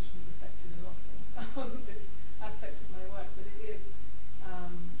probably should have reflected a lot on this aspect of my work, but it is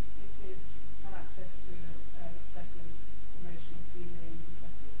an access to a set of emotional feelings, a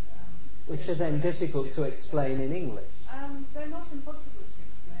set of which are then difficult to explain in English. They're not impossible to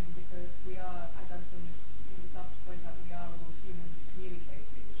explain because we are, as Anthony is enough to point out, we are all humans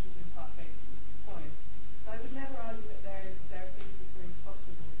communicating, which is in part Bates's point. So I would never argue that there are things that are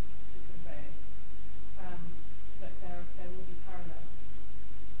impossible to convey, that there will be parallels,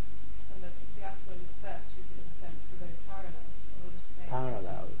 and that the actual search is in a sense for those parallels in order to make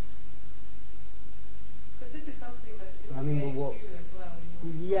Parallels. But this is something that is engaged you as well.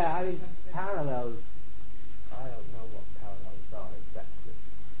 Parallels, I don't know what parallels are exactly.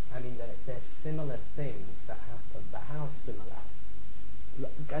 I mean, they're similar things that happen, but how similar?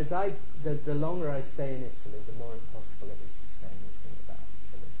 The longer I stay in Italy, the more impossible it is to say anything about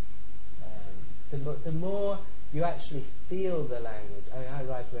Italy. The more you actually feel the language. I mean, I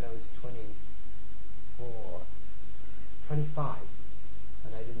arrived when I was 25,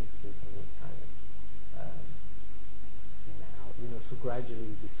 and I didn't speak any Italian. So gradually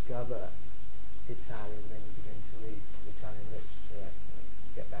you discover Italian, then you begin to read Italian literature.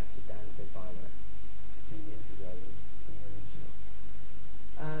 Get back to Dante Biner a few years ago from the original.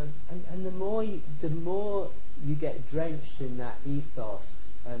 And the more you get drenched in that ethos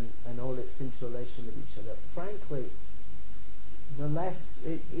and all its interrelation with each other, frankly, the less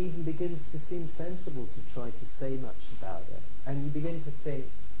it even begins to seem sensible to try to say much about it. And you begin to think,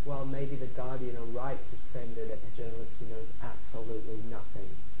 well, maybe the Guardian are right to send a journalist who knows absolutely nothing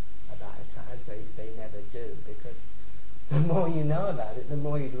about it, as they never do, because the more you know about it, the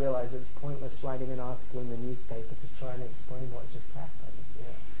more you'd realise it's pointless writing an article in the newspaper to try and explain what just happened.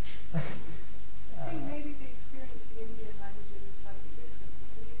 I think maybe the experience of Indian languages is slightly different,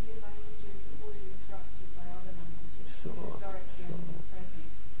 because Indian languages are always interrupted by other languages, historically and present.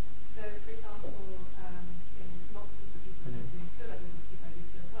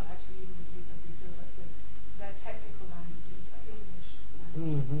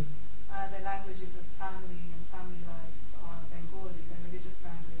 languages of family and family life are Bengali. Their religious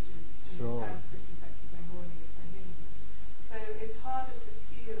language is Sanskrit, in fact, Bengali or Hindi. So it's harder to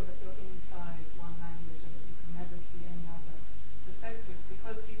feel that you're inside one language and that you can never see any other perspective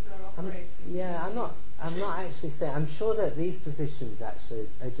because people are operating. I'm not actually saying. I'm sure that these positions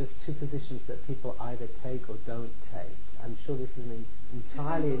actually are just two positions that people either take or don't take. I'm sure this is an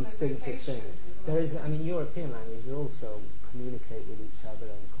entirely instinctive thing. There is, European languages also communicate with each other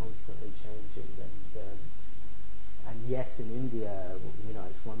and constantly changing. And yes, in India,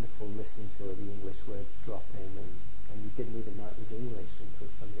 it's wonderful listening to the English words drop in, and you didn't even know it was English until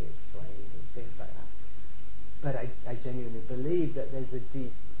somebody explained and things like that. But I genuinely believe that there's a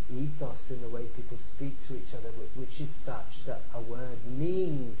deep ethos in the way people speak to each other, which is such that a word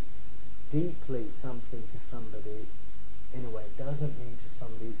means deeply something to somebody in a way it doesn't mean to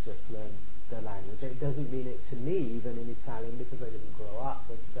somebody who's just learned the language. It doesn't mean it to me, even in Italian, because I didn't grow up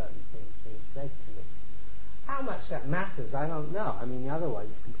with certain things being said to me. How much that matters, I don't know. Otherwise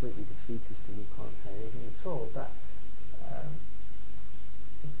it's completely defeatist and you can't say anything at all. But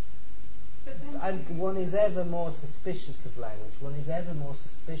one is ever more suspicious of language. One is ever more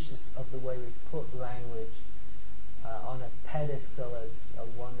suspicious of the way we put language on a pedestal as a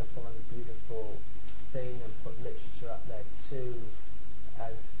wonderful and beautiful thing, and put literature up there too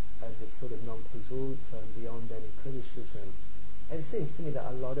as a sort of non plus ultra beyond any criticism. And it seems to me that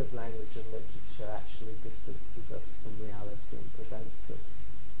a lot of language and literature actually distances us from reality and prevents us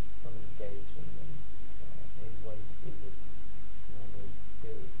from engaging in ways we would normally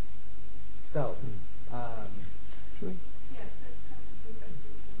do. So, Should we? Yes, let's come to some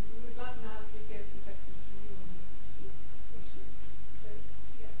questions. We would love now to get some questions from you on these issues. So,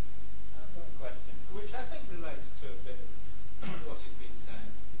 yes. I've got a question, which I think relates to a bit of what you've been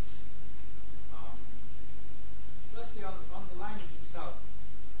saying. Firstly, on the language itself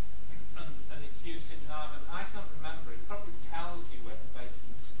and its use in Narman, I can't remember. It probably tells you whether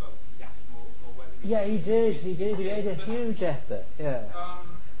Bateson spoke Yakima or whether he did. He made a huge effort. Yeah.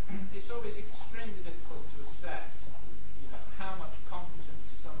 It's always extremely difficult to assess, how much competence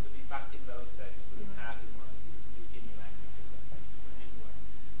somebody back in those days would have had in one of these beginning languages. Anyway,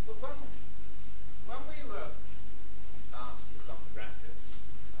 but when we were asked as undergraduates,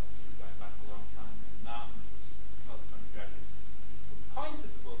 obviously going back a long time, and Narman was postgraduate, the point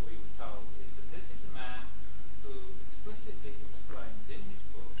of the book we were told is that this is a man who explicitly explains in his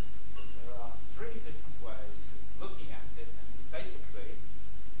book that there are three different ways of looking at it, and basically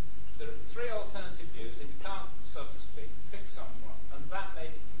there are three alternative views, and you can't, so to speak, fix on one. And that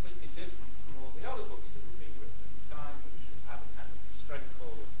made it completely different from all the other books that were being written at the time, which had a kind of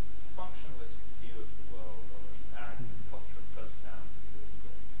straightforward functionalist view of the world, or an American cultural personality view of the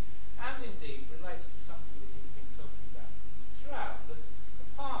world. And indeed relates to something that you've been talking about throughout, that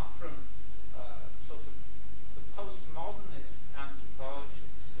apart from sort of the postmodernist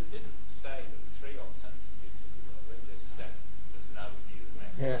anthropologists who didn't say there were three alternative views of the world, they just said there's no view,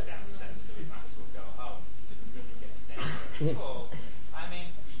 makes no sense, so we might as well go home. It didn't really get us anywhere at all.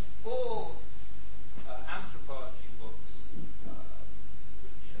 All anthropology books,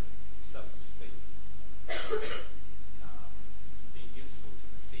 which are, so to speak, be useful to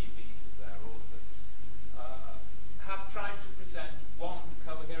the CVs of their authors, have tried to present one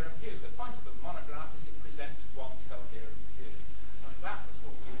coherent view. The point of a monograph is it presents one coherent view. And that was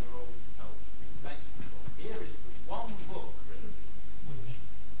what we were always told to be based on. Here is the one book, really, which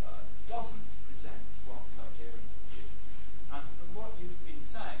doesn't present one coherent view. And from what you've been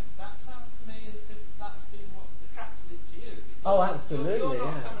saying, that sounds to me as if that's been what attracted it to you. Oh, absolutely, You're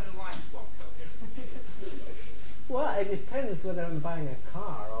not someone who likes one coherent view. Well, it depends whether I'm buying a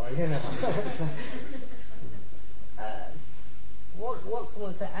car or, what can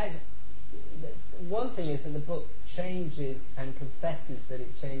one say? Actually, one thing is that the book changes and confesses that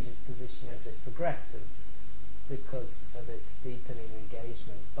it changes position as it progresses because of its deepening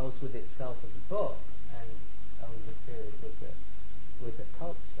engagement, both with itself as a book and over the period with the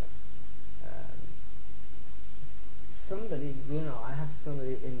culture. I have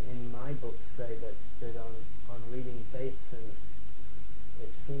somebody in my book say that on reading Bateson,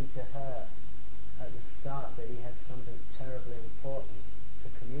 it seemed to her at the start that he had something terribly important to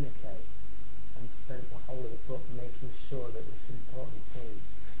communicate, and spent the whole of the book making sure that this important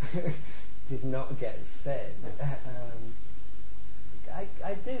thing did not get said.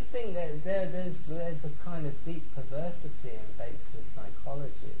 I do think that there's a kind of deep perversity in Bateson's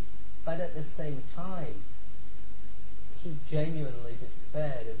psychology, but at the same time, he genuinely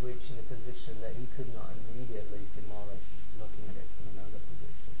despaired of reaching a position that he could not immediately demolish, looking at it from another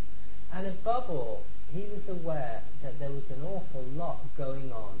position. And above all, he was aware that there was an awful lot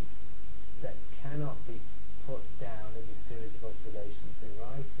going on that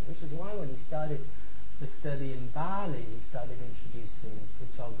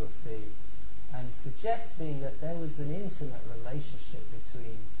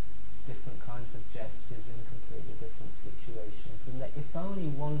kinds of gestures in completely different situations, and that if only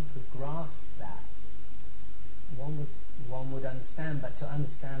one could grasp that, one would understand. But to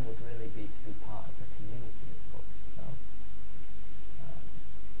understand would really be to be part of the community, of course. So,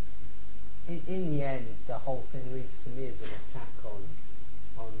 in the end, the whole thing reads to me as an attack on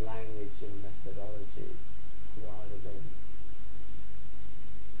language and methodology, rather than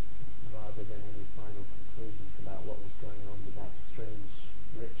any final conclusions about what was going on with that strange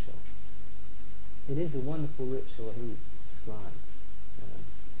ritual. It is a wonderful ritual he describes.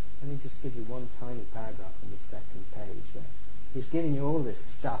 Let me just give you one tiny paragraph on the second page where he's giving you all this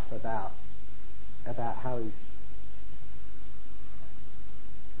stuff about how he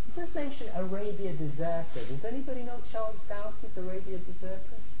does mention Arabia Deserta. Does anybody know Charles Doughty's Arabia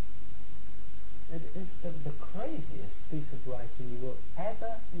Deserta? It is the craziest piece of writing you will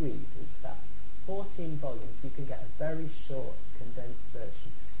ever read. It's about 14 volumes. You can get a very short, condensed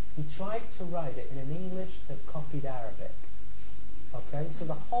version. He tried to write it in an English that copied Arabic. Okay, so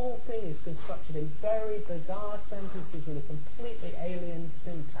the whole thing is constructed in very bizarre sentences with a completely alien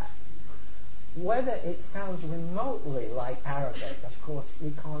syntax. Whether it sounds remotely like Arabic, of course,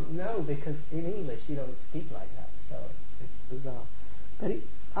 we can't know, because in English you don't speak like that, so it's bizarre. But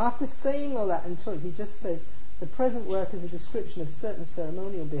after saying all that in toys, he just says, the present work is a description of certain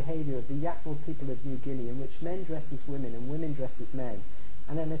ceremonial behaviour of the Yakmul people of New Guinea, in which men dress as women and women dress as men,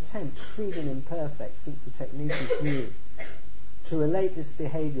 and an attempt, crude and imperfect, since the technique is new, to relate this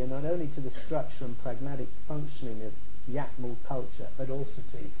behaviour not only to the structure and pragmatic functioning of Yakmul culture, but also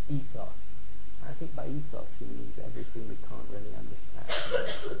to its ethos. I think by ethos he means everything we can't really understand.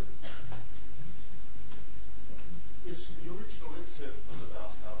 Yes, the original excerpt was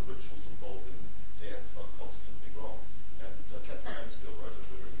about how the rituals involved in death are constantly wrong. And Catherine Mansfield wrote a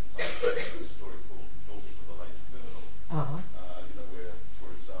very story called Daughters of the Late Criminal. Uh-huh. Where, for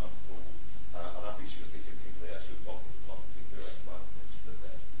example, and I think she was meeting people there, she was not particularly at one when she did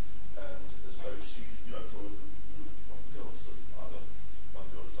that. And so she, told one girl decided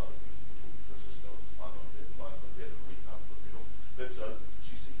people were talking to her sister, I'm on their life, but they had a recount of it all. But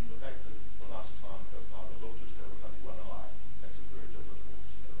she's thinking the fact that the last time her father looked at her with only one eye, that's a very difficult,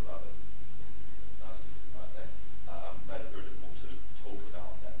 rather nasty like that, made it very difficult to talk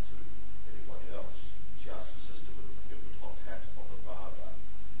about that to anybody else. She asked her sister to give the top hat of the father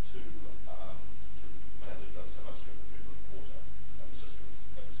to man who'd done so much to the food and water, and the sister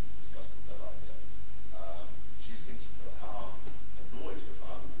was disgusted with that idea. She thinks how annoyed her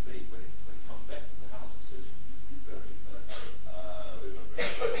father will be when he comes back to the house and says, "You buried her."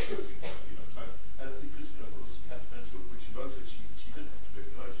 And because it was Catherine Mansfield, when she wrote it, she didn't have to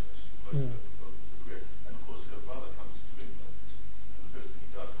recognise this. And of course, her brother comes to England, and the first thing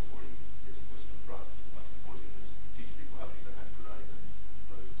he does before he gets to Western Front, like reporting, is teach people how to use a hand grenade and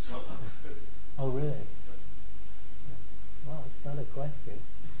so on. Oh, really? Well, it's not a question.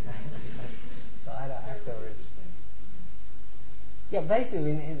 So I have to read. Yeah,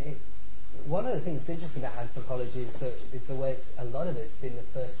 basically, one of the things that's interesting about anthropology is that it's the way a lot of it's been the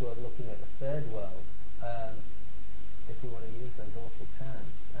first world looking at the third world, if we want to use those awful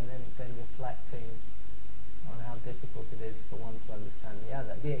terms, and then reflecting on how difficult it is for one to understand the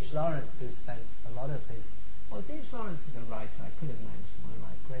other. D.H. Lawrence, who spent a lot of his... Well, D.H. Lawrence is a writer I could have mentioned, one of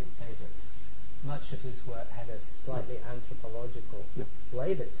my great favourites. Much of his work had a slightly anthropological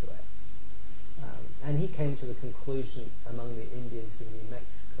flavour to it. And he came to the conclusion among the Indians in New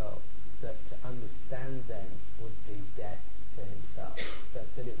Mexico that to understand them would be death to himself.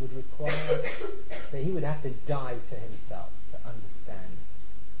 That it would require that he would have to die to himself to understand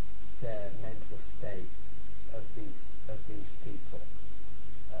the mental state of these people.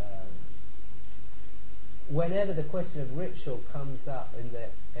 Whenever the question of ritual comes up in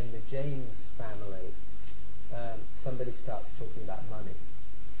the James family, somebody starts talking about money.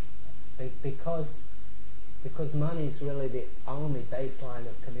 Because money is really the only baseline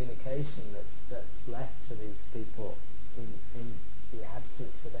of communication that's left to these people in the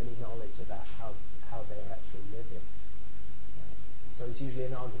absence of any knowledge about how they're actually living. So it's usually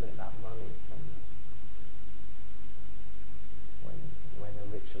an argument about money when a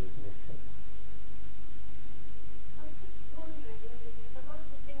ritual is missing. I was just wondering, because a lot of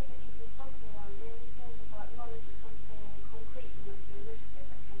the things that you've been talking about, when you think about knowledge as something concrete and materialistic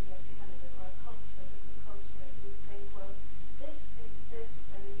that can be apprehended, or a culture, a different culture, you think, well, this is this,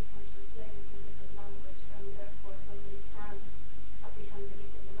 and you can translate it to a different language, and therefore somebody can apprehend it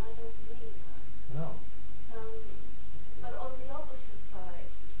equally, and I don't believe that. No. But on the opposite side,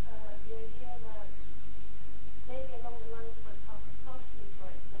 the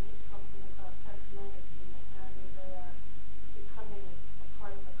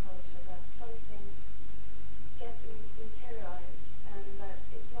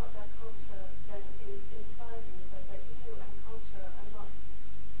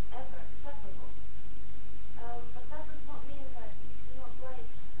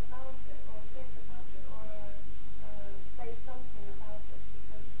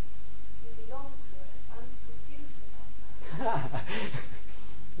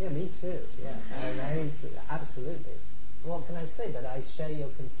I share your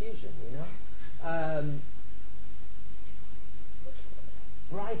confusion, you know.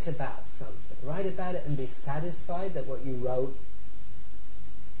 Write about something. Write about it and be satisfied that what you wrote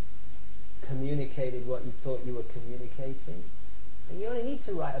communicated what you thought you were communicating. And you only need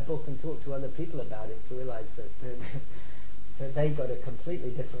to write a book and talk to other people about it to realize that they got a completely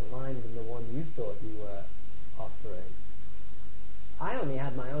different line than the one you thought you were offering. I only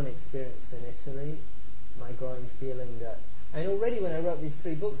had my own experience in Italy, my growing feeling that, and already when I wrote these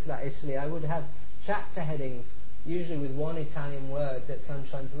 3 books about Italy, I would have chapter headings, usually with one Italian word that's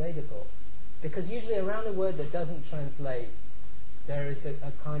untranslatable. Because usually around a word that doesn't translate, there is a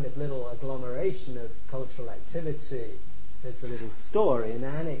kind of little agglomeration of cultural activity. There's a little story, an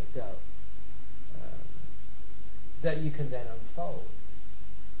anecdote, that you can then unfold.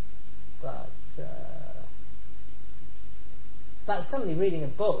 But somebody reading a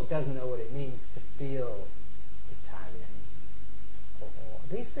book doesn't know what it means to feel Italian.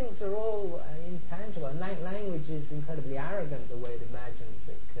 These things are all intangible, and language is incredibly arrogant the way it imagines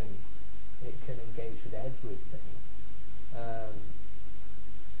it can engage with everything.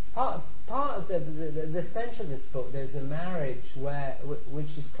 Part of the centre of this book, there's a marriage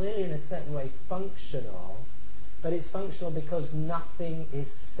which is clearly in a certain way functional, but it's functional because nothing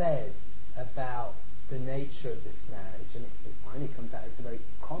is said about the nature of this marriage, and it finally comes out it's a very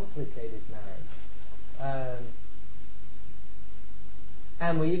complicated marriage.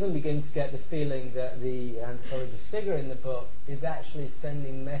 And we even begin to get the feeling that the anthropologist figure in the book is actually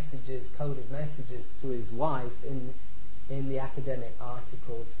sending messages, coded messages, to his wife in the academic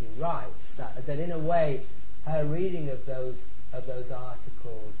articles he writes. That in a way, her reading of those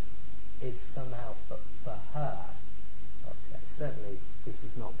articles is somehow for her. Okay, certainly this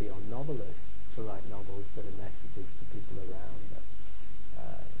is not beyond novelists to write novels that are messages to people around.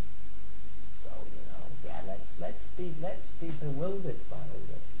 Let's be bewildered by all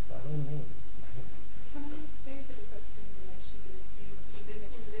this, by all means. Can I ask David a question in relation to this theme of the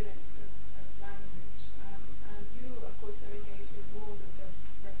limits of language? And you, of course, are engaged in more than just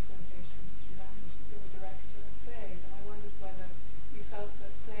representation through language. You're a director of plays, and I wondered whether you felt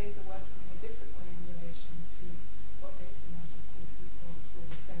that plays are working in a different way in relation to what Davidson might have called people sort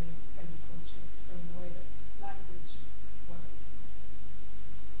of semi-conscious from the way that language works.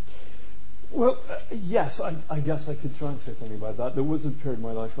 Well, yes, I guess I could try and say something about that. There was a period in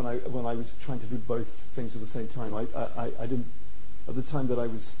my life when I was trying to do both things at the same time. I didn't, at the time that I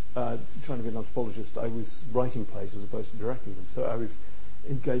was trying to be an anthropologist, I was writing plays as opposed to directing them. So I was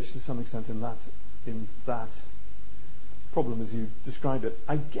engaged to some extent in that problem as you described it.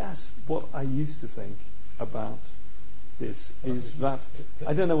 I guess what I used to think about this is that,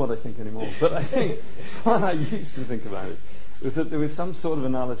 I don't know what I think anymore, but I think what I used to think about it was that there was some sort of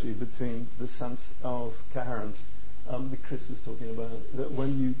analogy between the sense of coherence that Chris was talking about, that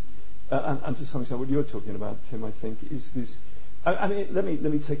when you, and to some extent what you're talking about, Tim, I think, is this. I mean, let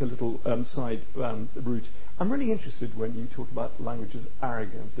me take a little side route. I'm really interested when you talk about language as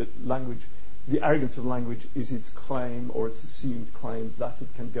arrogant, that language, the arrogance of language is its claim or its assumed claim that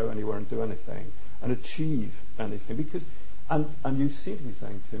it can go anywhere and do anything and achieve anything. Because, and you seem to be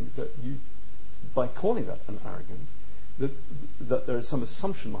saying, Tim, that you, by calling that an arrogance, that there is some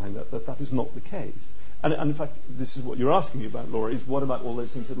assumption behind that is not the case. And in fact, this is what you're asking me about, Laura, is what about all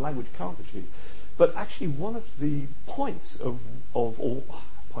those things that language can't achieve? But actually, one of the points of all,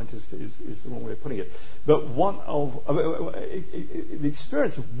 point is the wrong way of putting it, but one of the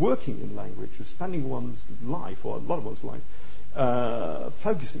experience of working in language, of spending one's life, or a lot of one's life,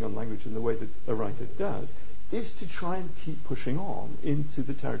 focusing on language in the way that a writer does, is to try and keep pushing on into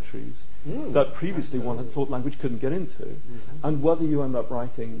the territories that previously one had thought language couldn't get into. Mm-hmm. And whether you end up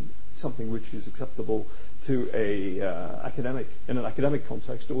writing something which is acceptable to in an academic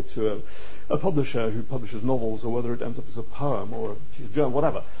context, or to a publisher who publishes novels, or whether it ends up as a poem or a piece of journal,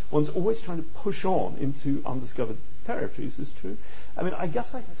 whatever, one's always trying to push on into undiscovered territories. Is this true? I mean, I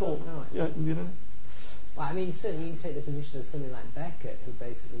guess I thought, you know. Well, I mean, certainly you can take the position of somebody like Beckett, who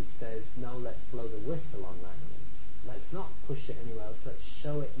basically says, no, let's blow the whistle on language. Let's not push it anywhere else. Let's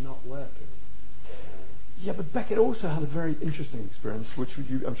show it not working. Yeah, but Beckett also had a very interesting experience, which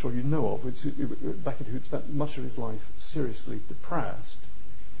I'm sure you know of. Beckett, who had spent much of his life seriously depressed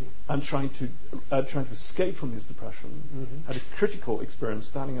and trying to escape from his depression, had a critical experience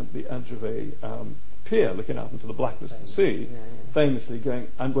standing at the edge of a pier looking out into the blackness of the sea, famously going,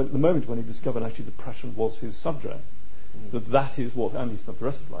 and the moment when he discovered actually depression was his subject, that is what, and he spent the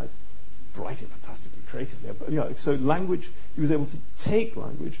rest of his life writing fantastically creatively. So language, he was able to take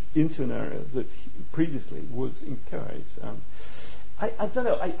language into an area that previously was inchoate. I don't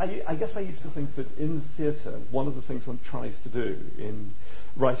know. I guess I used to think that in theatre, one of the things one tries to do in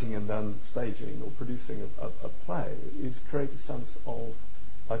writing and then staging or producing a play is create a sense of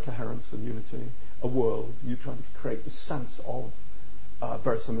coherence and unity, a world. You try to create the sense of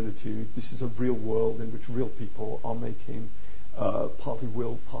verisimilitude. This is a real world in which real people are making partly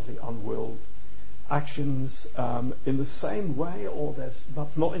willed, partly unwilled actions in the same way, or there's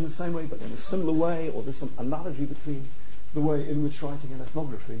not in the same way, but in a similar way, or there's some analogy between the way in which writing and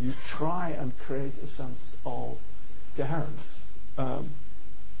ethnography, you try and create a sense of coherence. The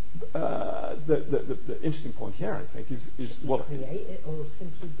interesting point here, I think, is what create it, or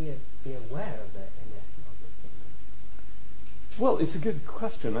simply be aware of it in ethnography. Well, it's a good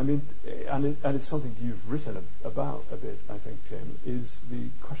question. I mean, and it's something you've written about a bit, I think, Tim, is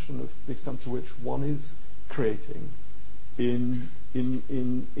the question of the extent to which one is creating in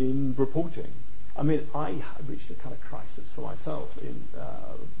reporting. I mean, I reached a kind of crisis for myself in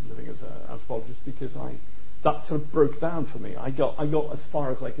living as an anthropologist because that sort of broke down for me. I got as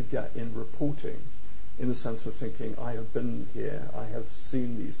far as I could get in reporting, in the sense of thinking, I have been here, I have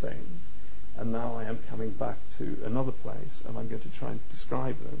seen these things, and now I am coming back to another place, and I'm going to try and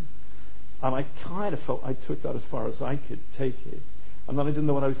describe them. And I kind of felt I took that as far as I could take it, and then I didn't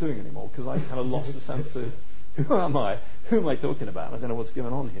know what I was doing anymore, because I kind of lost the sense of, who am I? Who am I talking about? I don't know what's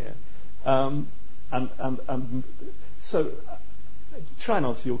going on here. So, to try and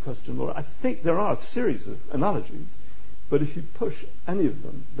answer your question, Laura, I think there are a series of analogies, but if you push any of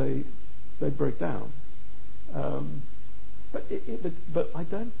them, they break down. But I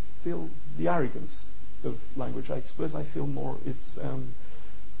don't feel the arrogance of language. I suppose I feel more it's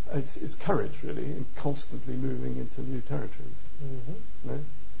courage, really, in constantly moving into new territories. Mm-hmm. No,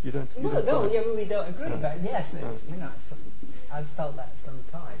 you don't. We don't agree. But yes, I've felt that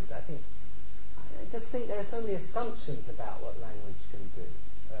sometimes. I just think there are so many assumptions about what language can do,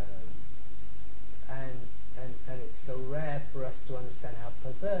 and it's so rare for us to understand how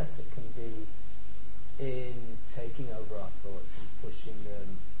perverse it can be in taking over our thoughts and pushing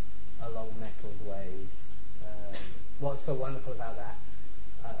them along metalled ways. What's so wonderful about that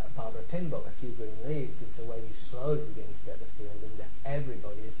Barbara Pym book, A Few Green Leaves, is the way you slowly begin to get the feeling that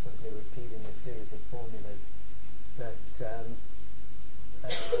everybody is simply repeating a series of formulas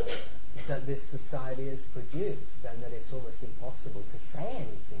that this society has produced, and that it's almost impossible to say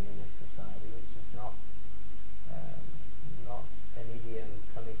anything in this society which is not an idiom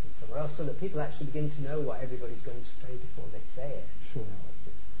coming from somewhere else, so that people actually begin to know what everybody's going to say before they say it. Sure.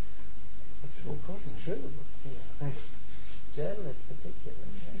 Which is of course true. Journalists particularly.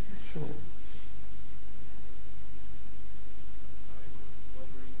 Sure.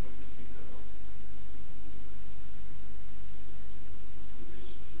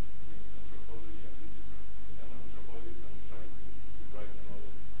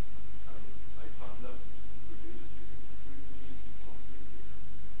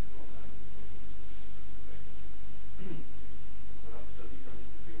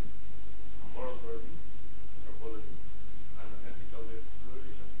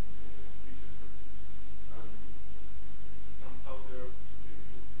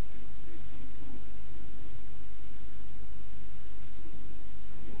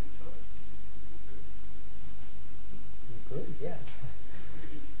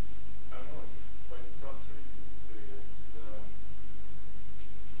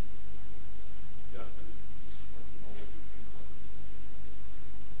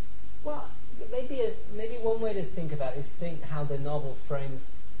 Maybe one way to think about it is think how the novel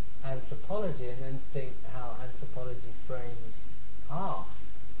frames anthropology, and then think how anthropology frames art.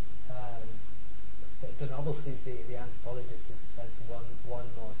 The novel sees the anthropologist as one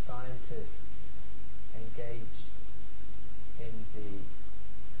more scientist engaged in the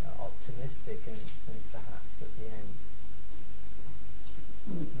optimistic and perhaps at the end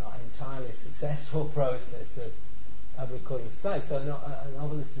not entirely successful process of recording society. So a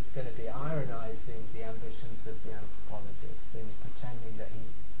novelist is going to be ironizing the ambitions of the anthropologist and pretending that he,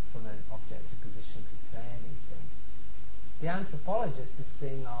 from an objective position, could say anything. The anthropologist is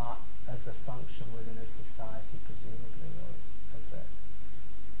seeing art as a function within a society, presumably, or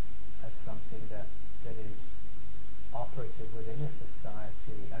as something that is operative within a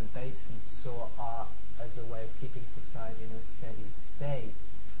society. And Bateson saw art as a way of keeping society in a steady state,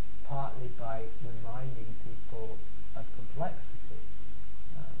 partly by reminding people of complexity.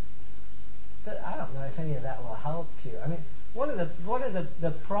 But I don't know if any of that will help you. I mean, one of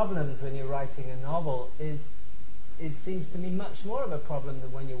the problems when you're writing a novel is seems to me much more of a problem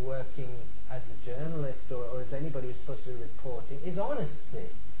than when you're working as a journalist or as anybody who's supposed to be reporting, is honesty.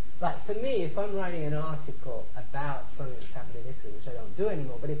 like for me, if I'm writing an article about something that's happened in Italy, which I don't do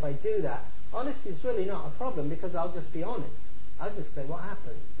anymore, but if I do that, honesty is really not a problem because I'll just be honest. I'll just say what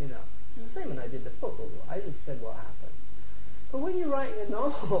happened, It's the same when I did the football. I just said what happened. But when you're writing a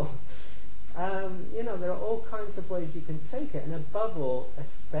novel, there are all kinds of ways you can take it, and above all,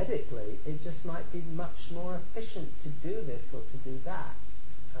 aesthetically, it just might be much more efficient to do this or to do that.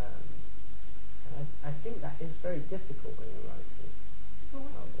 And I think that is very difficult when you're writing. I'm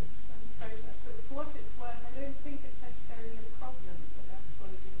sorry, but for what it's worth, I don't think it's necessarily a problem that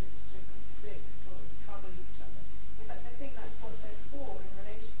anthropology and literature conflict or trouble each other. In fact, I think that's what they're for in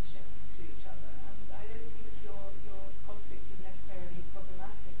relationship to each other. And I don't think your conflict is necessarily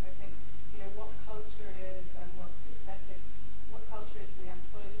problematic. I think, what culture is and what culture is for the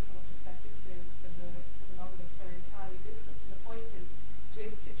anthropologist and what aesthetics is for the novelist are entirely different. And the point is,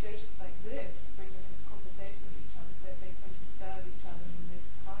 in situations like this, to bring them into conversation with each other so that they can disturb each other in this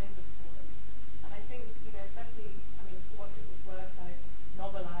kind of forum. And I think, certainly, for what it was worth, I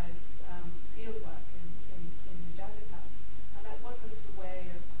novelized fieldwork in the Jagged House. And that wasn't a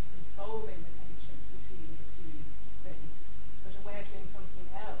way of sort of solving the tensions between the two things, but a way of doing something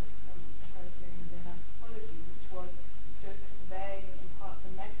else from what I was doing in anthropology, which was to convey, in part,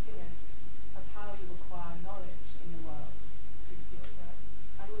 the messiness of how you acquire knowledge in the world through fieldwork,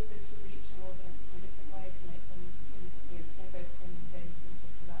 and also to reach an audience in a different way, to make them, both Tim and David have been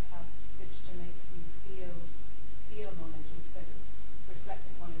talking about how literature makes you feel knowledge instead of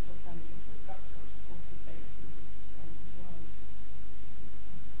reflecting on it or turning it into a structure, which of course is based as well.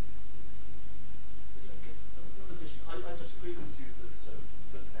 Another addition, I disagree with you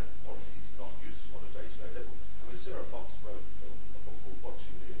that anthropology is not useful on a day-to-day level. Sarah Fox wrote a book called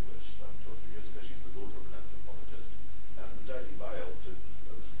Watching the English 2 or 3 years ago. She's the daughter of an anthropologist. And the Daily Mail did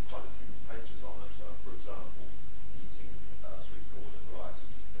quite a few pages on it. For example, eating sweet corn and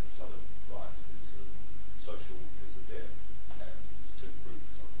rice in southern rice is social is a death, and it's too fruit,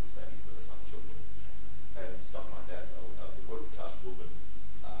 for example, with daddy for the son children, and stuff like that. The working class woman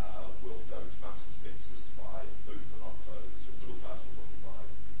will go to Marks and Spencer's to buy food but not clothes, and middle class woman will buy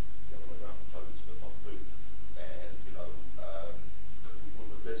the other way around, clothes but not food. And,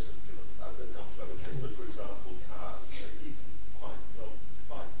 there's some, examples of other cases, but for example, cars, even quite well,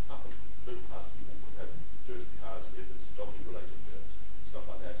 by upper middle class people could have dirty cars if it's doggy-related stuff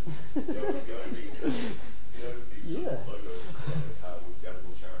like that. The only sort of logo on the car would be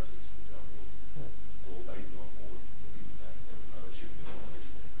animal charities, for example, or maybe on board, or even that, shooting on what do you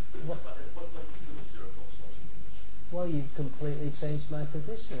do with Sarah Fox watching English? Well, you've completely changed my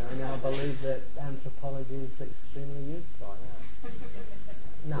position. I now believe that anthropology is extremely useful.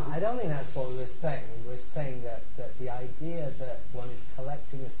 No, I don't think that's what we were saying. We were saying that the idea that one is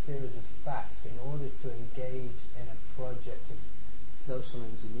collecting a series of facts in order to engage in a project of social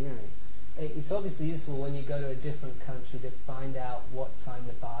engineering, it's obviously useful when you go to a different country to find out what time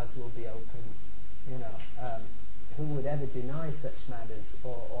the bars will be open. Who would ever deny such matters,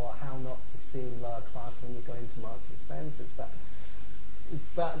 or how not to seem lower class when you go into Marks and Spencer's.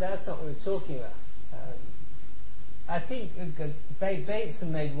 But that's not what we're talking about. I think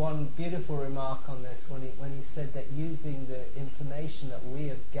Bateson made one beautiful remark on this when he said that using the information that we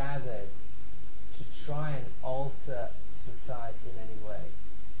have gathered to try and alter society in any way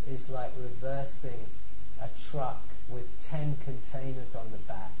is like reversing a truck with 10 containers on the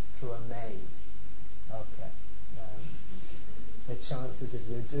back through a maze. Okay. The chances of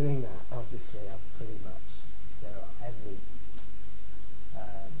you doing that, obviously, are pretty much zero, heavily.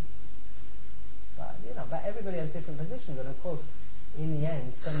 But everybody has different positions, and of course, in the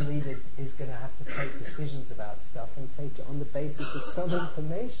end, some reader is going to have to take decisions about stuff and take it on the basis of some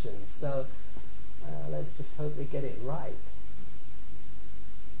information. So let's just hope we get it right.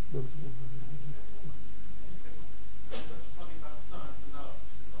 Well,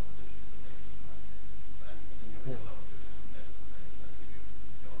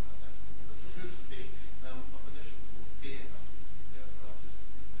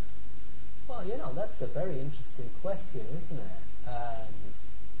 that's a very interesting question, isn't it?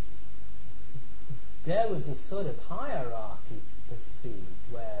 There was a sort of hierarchy perceived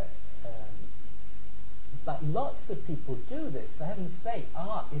where, but lots of people do this. For heaven's sake,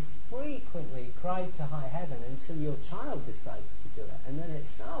 art is frequently cried to high heaven until your child decides to do it, and then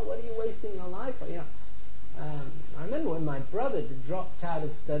it's, what are you wasting your life on? I remember when my brother dropped out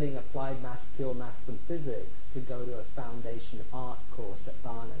of studying applied maths, pure maths and physics to go to a foundation art course at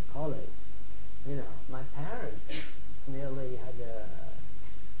Barnard College. My parents nearly had it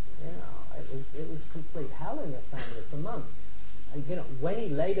was complete hell in the family for months. when he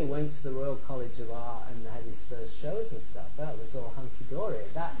later went to the Royal College of Art and had his first shows and stuff, that was all hunky-dory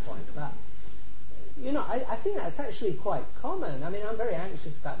at that point. But, I think that's actually quite common. I mean, I'm very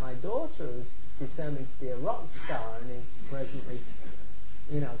anxious about my daughter who's determined to be a rock star and is presently,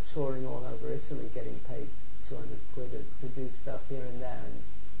 touring all over Italy, getting paid 200 quid to do stuff here and there.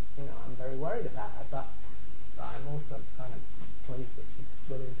 And, I'm very worried about her. But I'm also kind of pleased that she's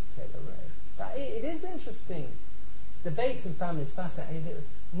willing to take the risk. But it is interesting. The Bates and family is fascinating.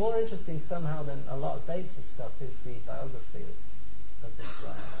 More interesting somehow than a lot of Bates' stuff is the biography of his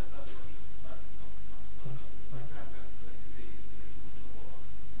life.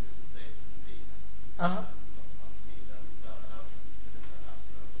 Uh-huh.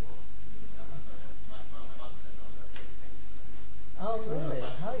 Oh, really?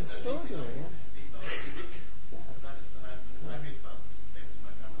 How extraordinary, yeah.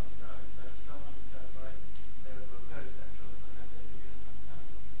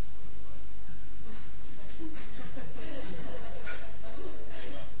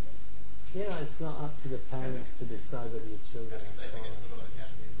 It's not up to the parents to decide whether your children are fine.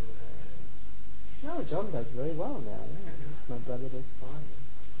 No, John does very well now. Yeah. My brother does fine.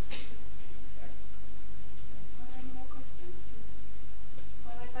 Are there any more questions?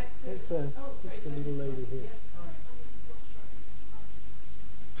 Well, I'd like to... It's a little lady here. Yes.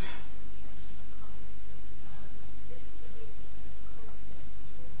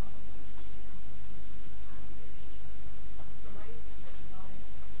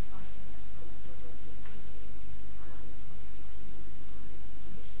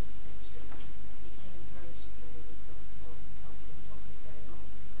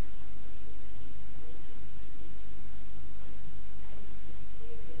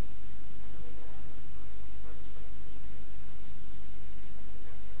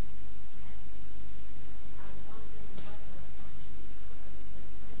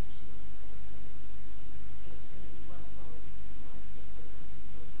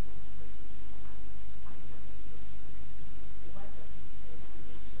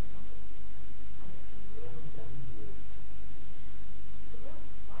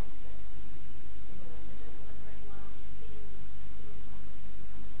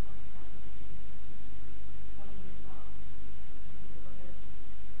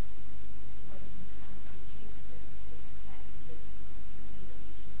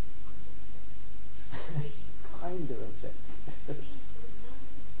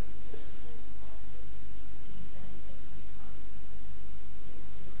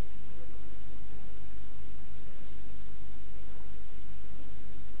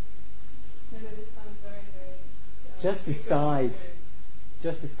 Just decide.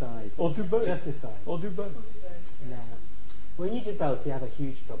 Or do both. Just decide. Or do both. No. When you do both, you have a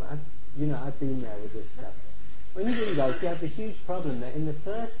huge problem. I've been there with this stuff. When you do both, you have a huge problem that in the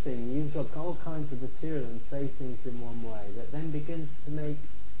first thing, you use up all kinds of material and say things in one way that then begins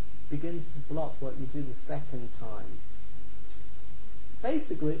to block what you do the second time.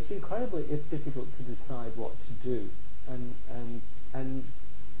 Basically, it's incredibly difficult to decide what to do. And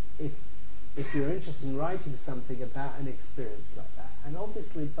if you're interested in writing something about an experience like that, and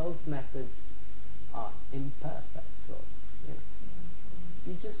obviously both methods are imperfect,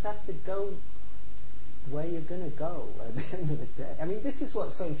 you just have to go where you're going to go at the end of the day. I mean, this is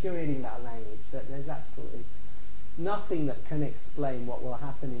what's so infuriating about language, that there's absolutely nothing that can explain what will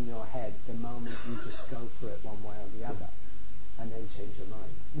happen in your head the moment you just go for it one way or the other, and then change your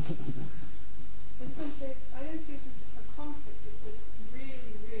mind. I don't see it as a conflict. It's a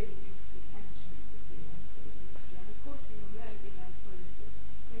really, really useful tension between anthropology and history. And of course, you will know, being anthropologists, that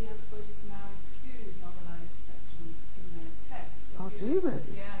many anthropologists now include novelized sections in their texts. Oh, do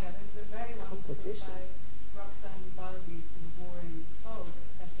they? Yeah. There's a very wonderful book by Roxanne Bazi, The Warring Souls,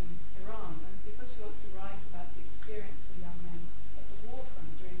 that's set in Iran. And because she wants to write about the experience of young men at the war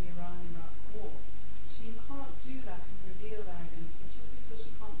front during the Iran-Iraq war, she can't do that and reveal their identity. She also feels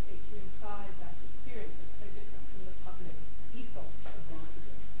she can't take you inside that experience that's so different from the public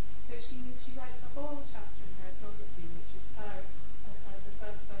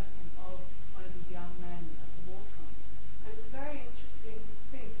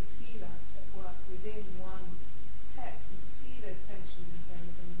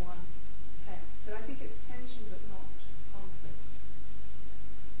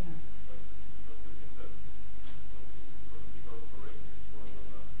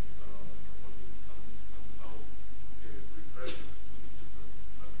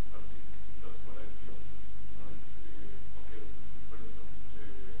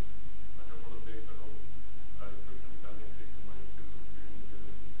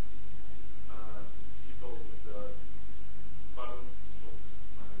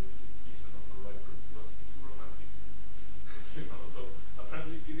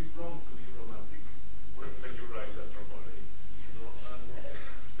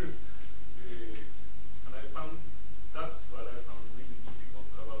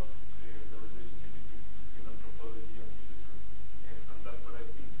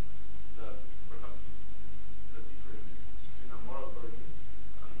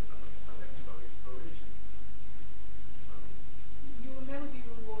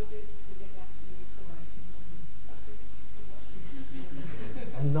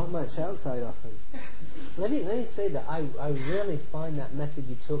not much outside often. Let me say that I really find that method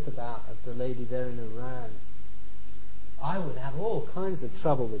you talk about of the lady there in Iran, I would have all kinds of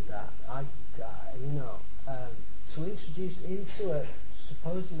trouble with that. To introduce into it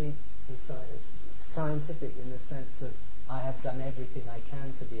supposedly scientific in the sense of I have done everything I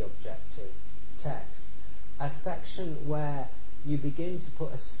can to be objective text, a section where you begin to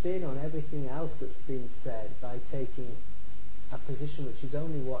put a spin on everything else that's been said by taking a position which is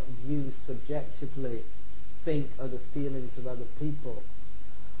only what you subjectively think are the feelings of other people,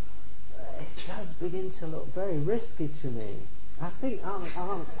 it does begin to look very risky to me. I think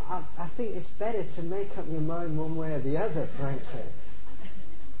it's better to make up your mind one way or the other, frankly.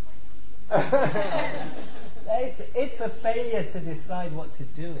 It's a failure to decide what to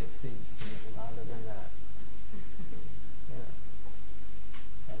do, it seems to me, rather than that. Yeah.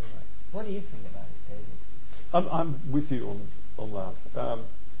 Anyway, what do you think about it, David? I'm with you on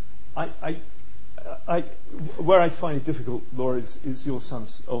that. Where I find it difficult, Laura, is your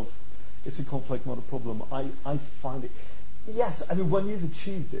sense of it's a conflict, not a problem. I find it. Yes, I mean, when you've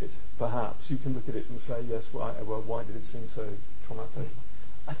achieved it, perhaps you can look at it and say, yes, why did it seem so traumatic?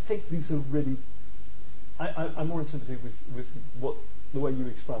 I think these are really. I'm more in sympathy with the way you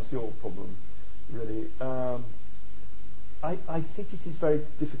express your problem, really. I think it is very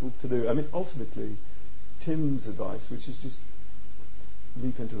difficult to do. I mean, ultimately, Tim's advice, which is just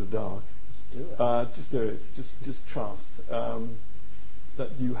leap into the dark. Just do it. Just trust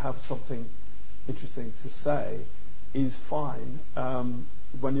that you have something interesting to say is fine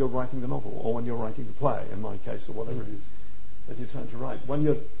when you're writing the novel or when you're writing the play, in my case, or whatever it is that you're trying to write. When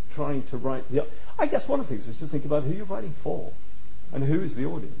you're trying to write, I guess one of the things is to think about who you're writing for and who is the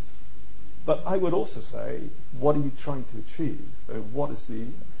audience. But I would also say, what are you trying to achieve? What is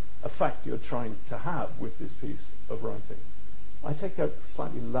the effect you're trying to have with this piece of writing? I take a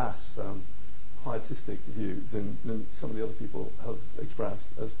slightly less pietistic view than some of the other people have expressed,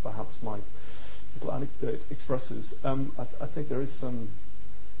 as perhaps my little anecdote expresses. I think there is some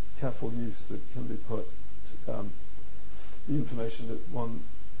careful use that can be put to the information that one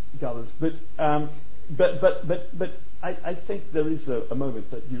gathers. But I think there is a moment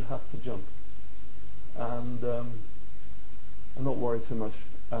that you have to jump, and I'm not worried too much.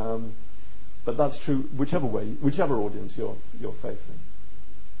 But that's true whichever audience you're facing.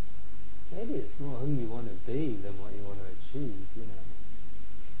 Maybe it's more who you want to be than what you want to achieve, you know.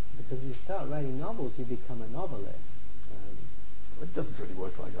 Because you start writing novels, you become a novelist. It doesn't really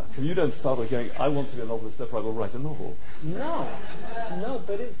work like that. You don't start by going, I want to be a novelist, therefore I will write a novel. No,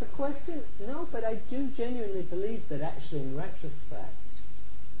 but it's a question. No, but I do genuinely believe that actually in retrospect,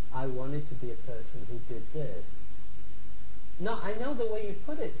 I wanted to be a person who did this. No, I know the way you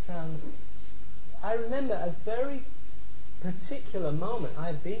put it sounds. I remember a very particular moment. I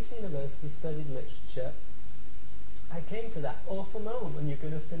had been to university, studied literature. I came to that awful moment when you're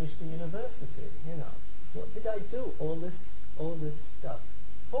going to finish the university. You know, what did I do all this stuff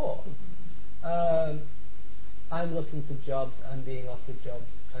for? I'm looking for jobs. I'm being offered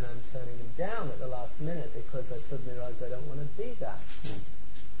jobs, and I'm turning them down at the last minute because I suddenly realise I don't want to be that.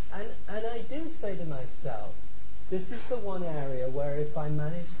 And I do say to myself, this is the one area where if I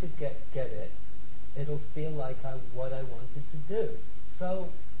manage to get it, it'll feel like what I wanted to do.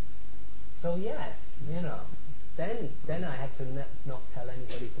 So yes, you know. Then I had to not tell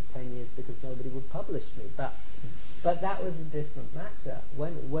anybody for 10 years because nobody would publish me. But that was a different matter.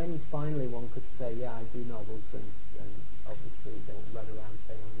 When finally one could say, yeah, I do novels, and obviously don't run around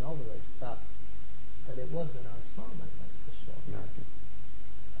saying I'm a novelist, but it was a nice moment, that's for sure. Yeah.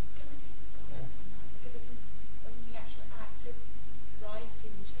 Can I just comment on that? Because doesn't the actual act of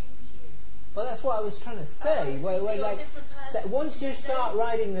writing change you? Well, that's what I was trying to say. Once you start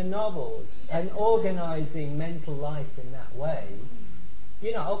writing the novels and organising mental life in that way,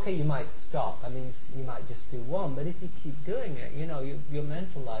 you know, okay, you might stop. I mean, you might just do one, but if you keep doing it, you know, your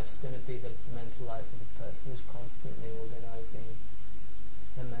mental life's going to be the mental life of a person who's constantly organising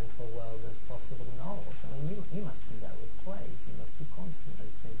the mental world as possible novels. I mean, you must do that with plays. You must be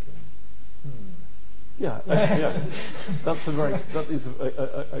constantly thinking, Yeah. That is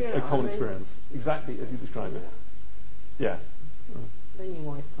a common experience, exactly as you describe it. Yeah. Then your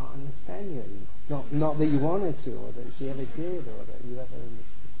wife can't understand you anymore. Not that you wanted to, or that she ever did, or that you ever understood.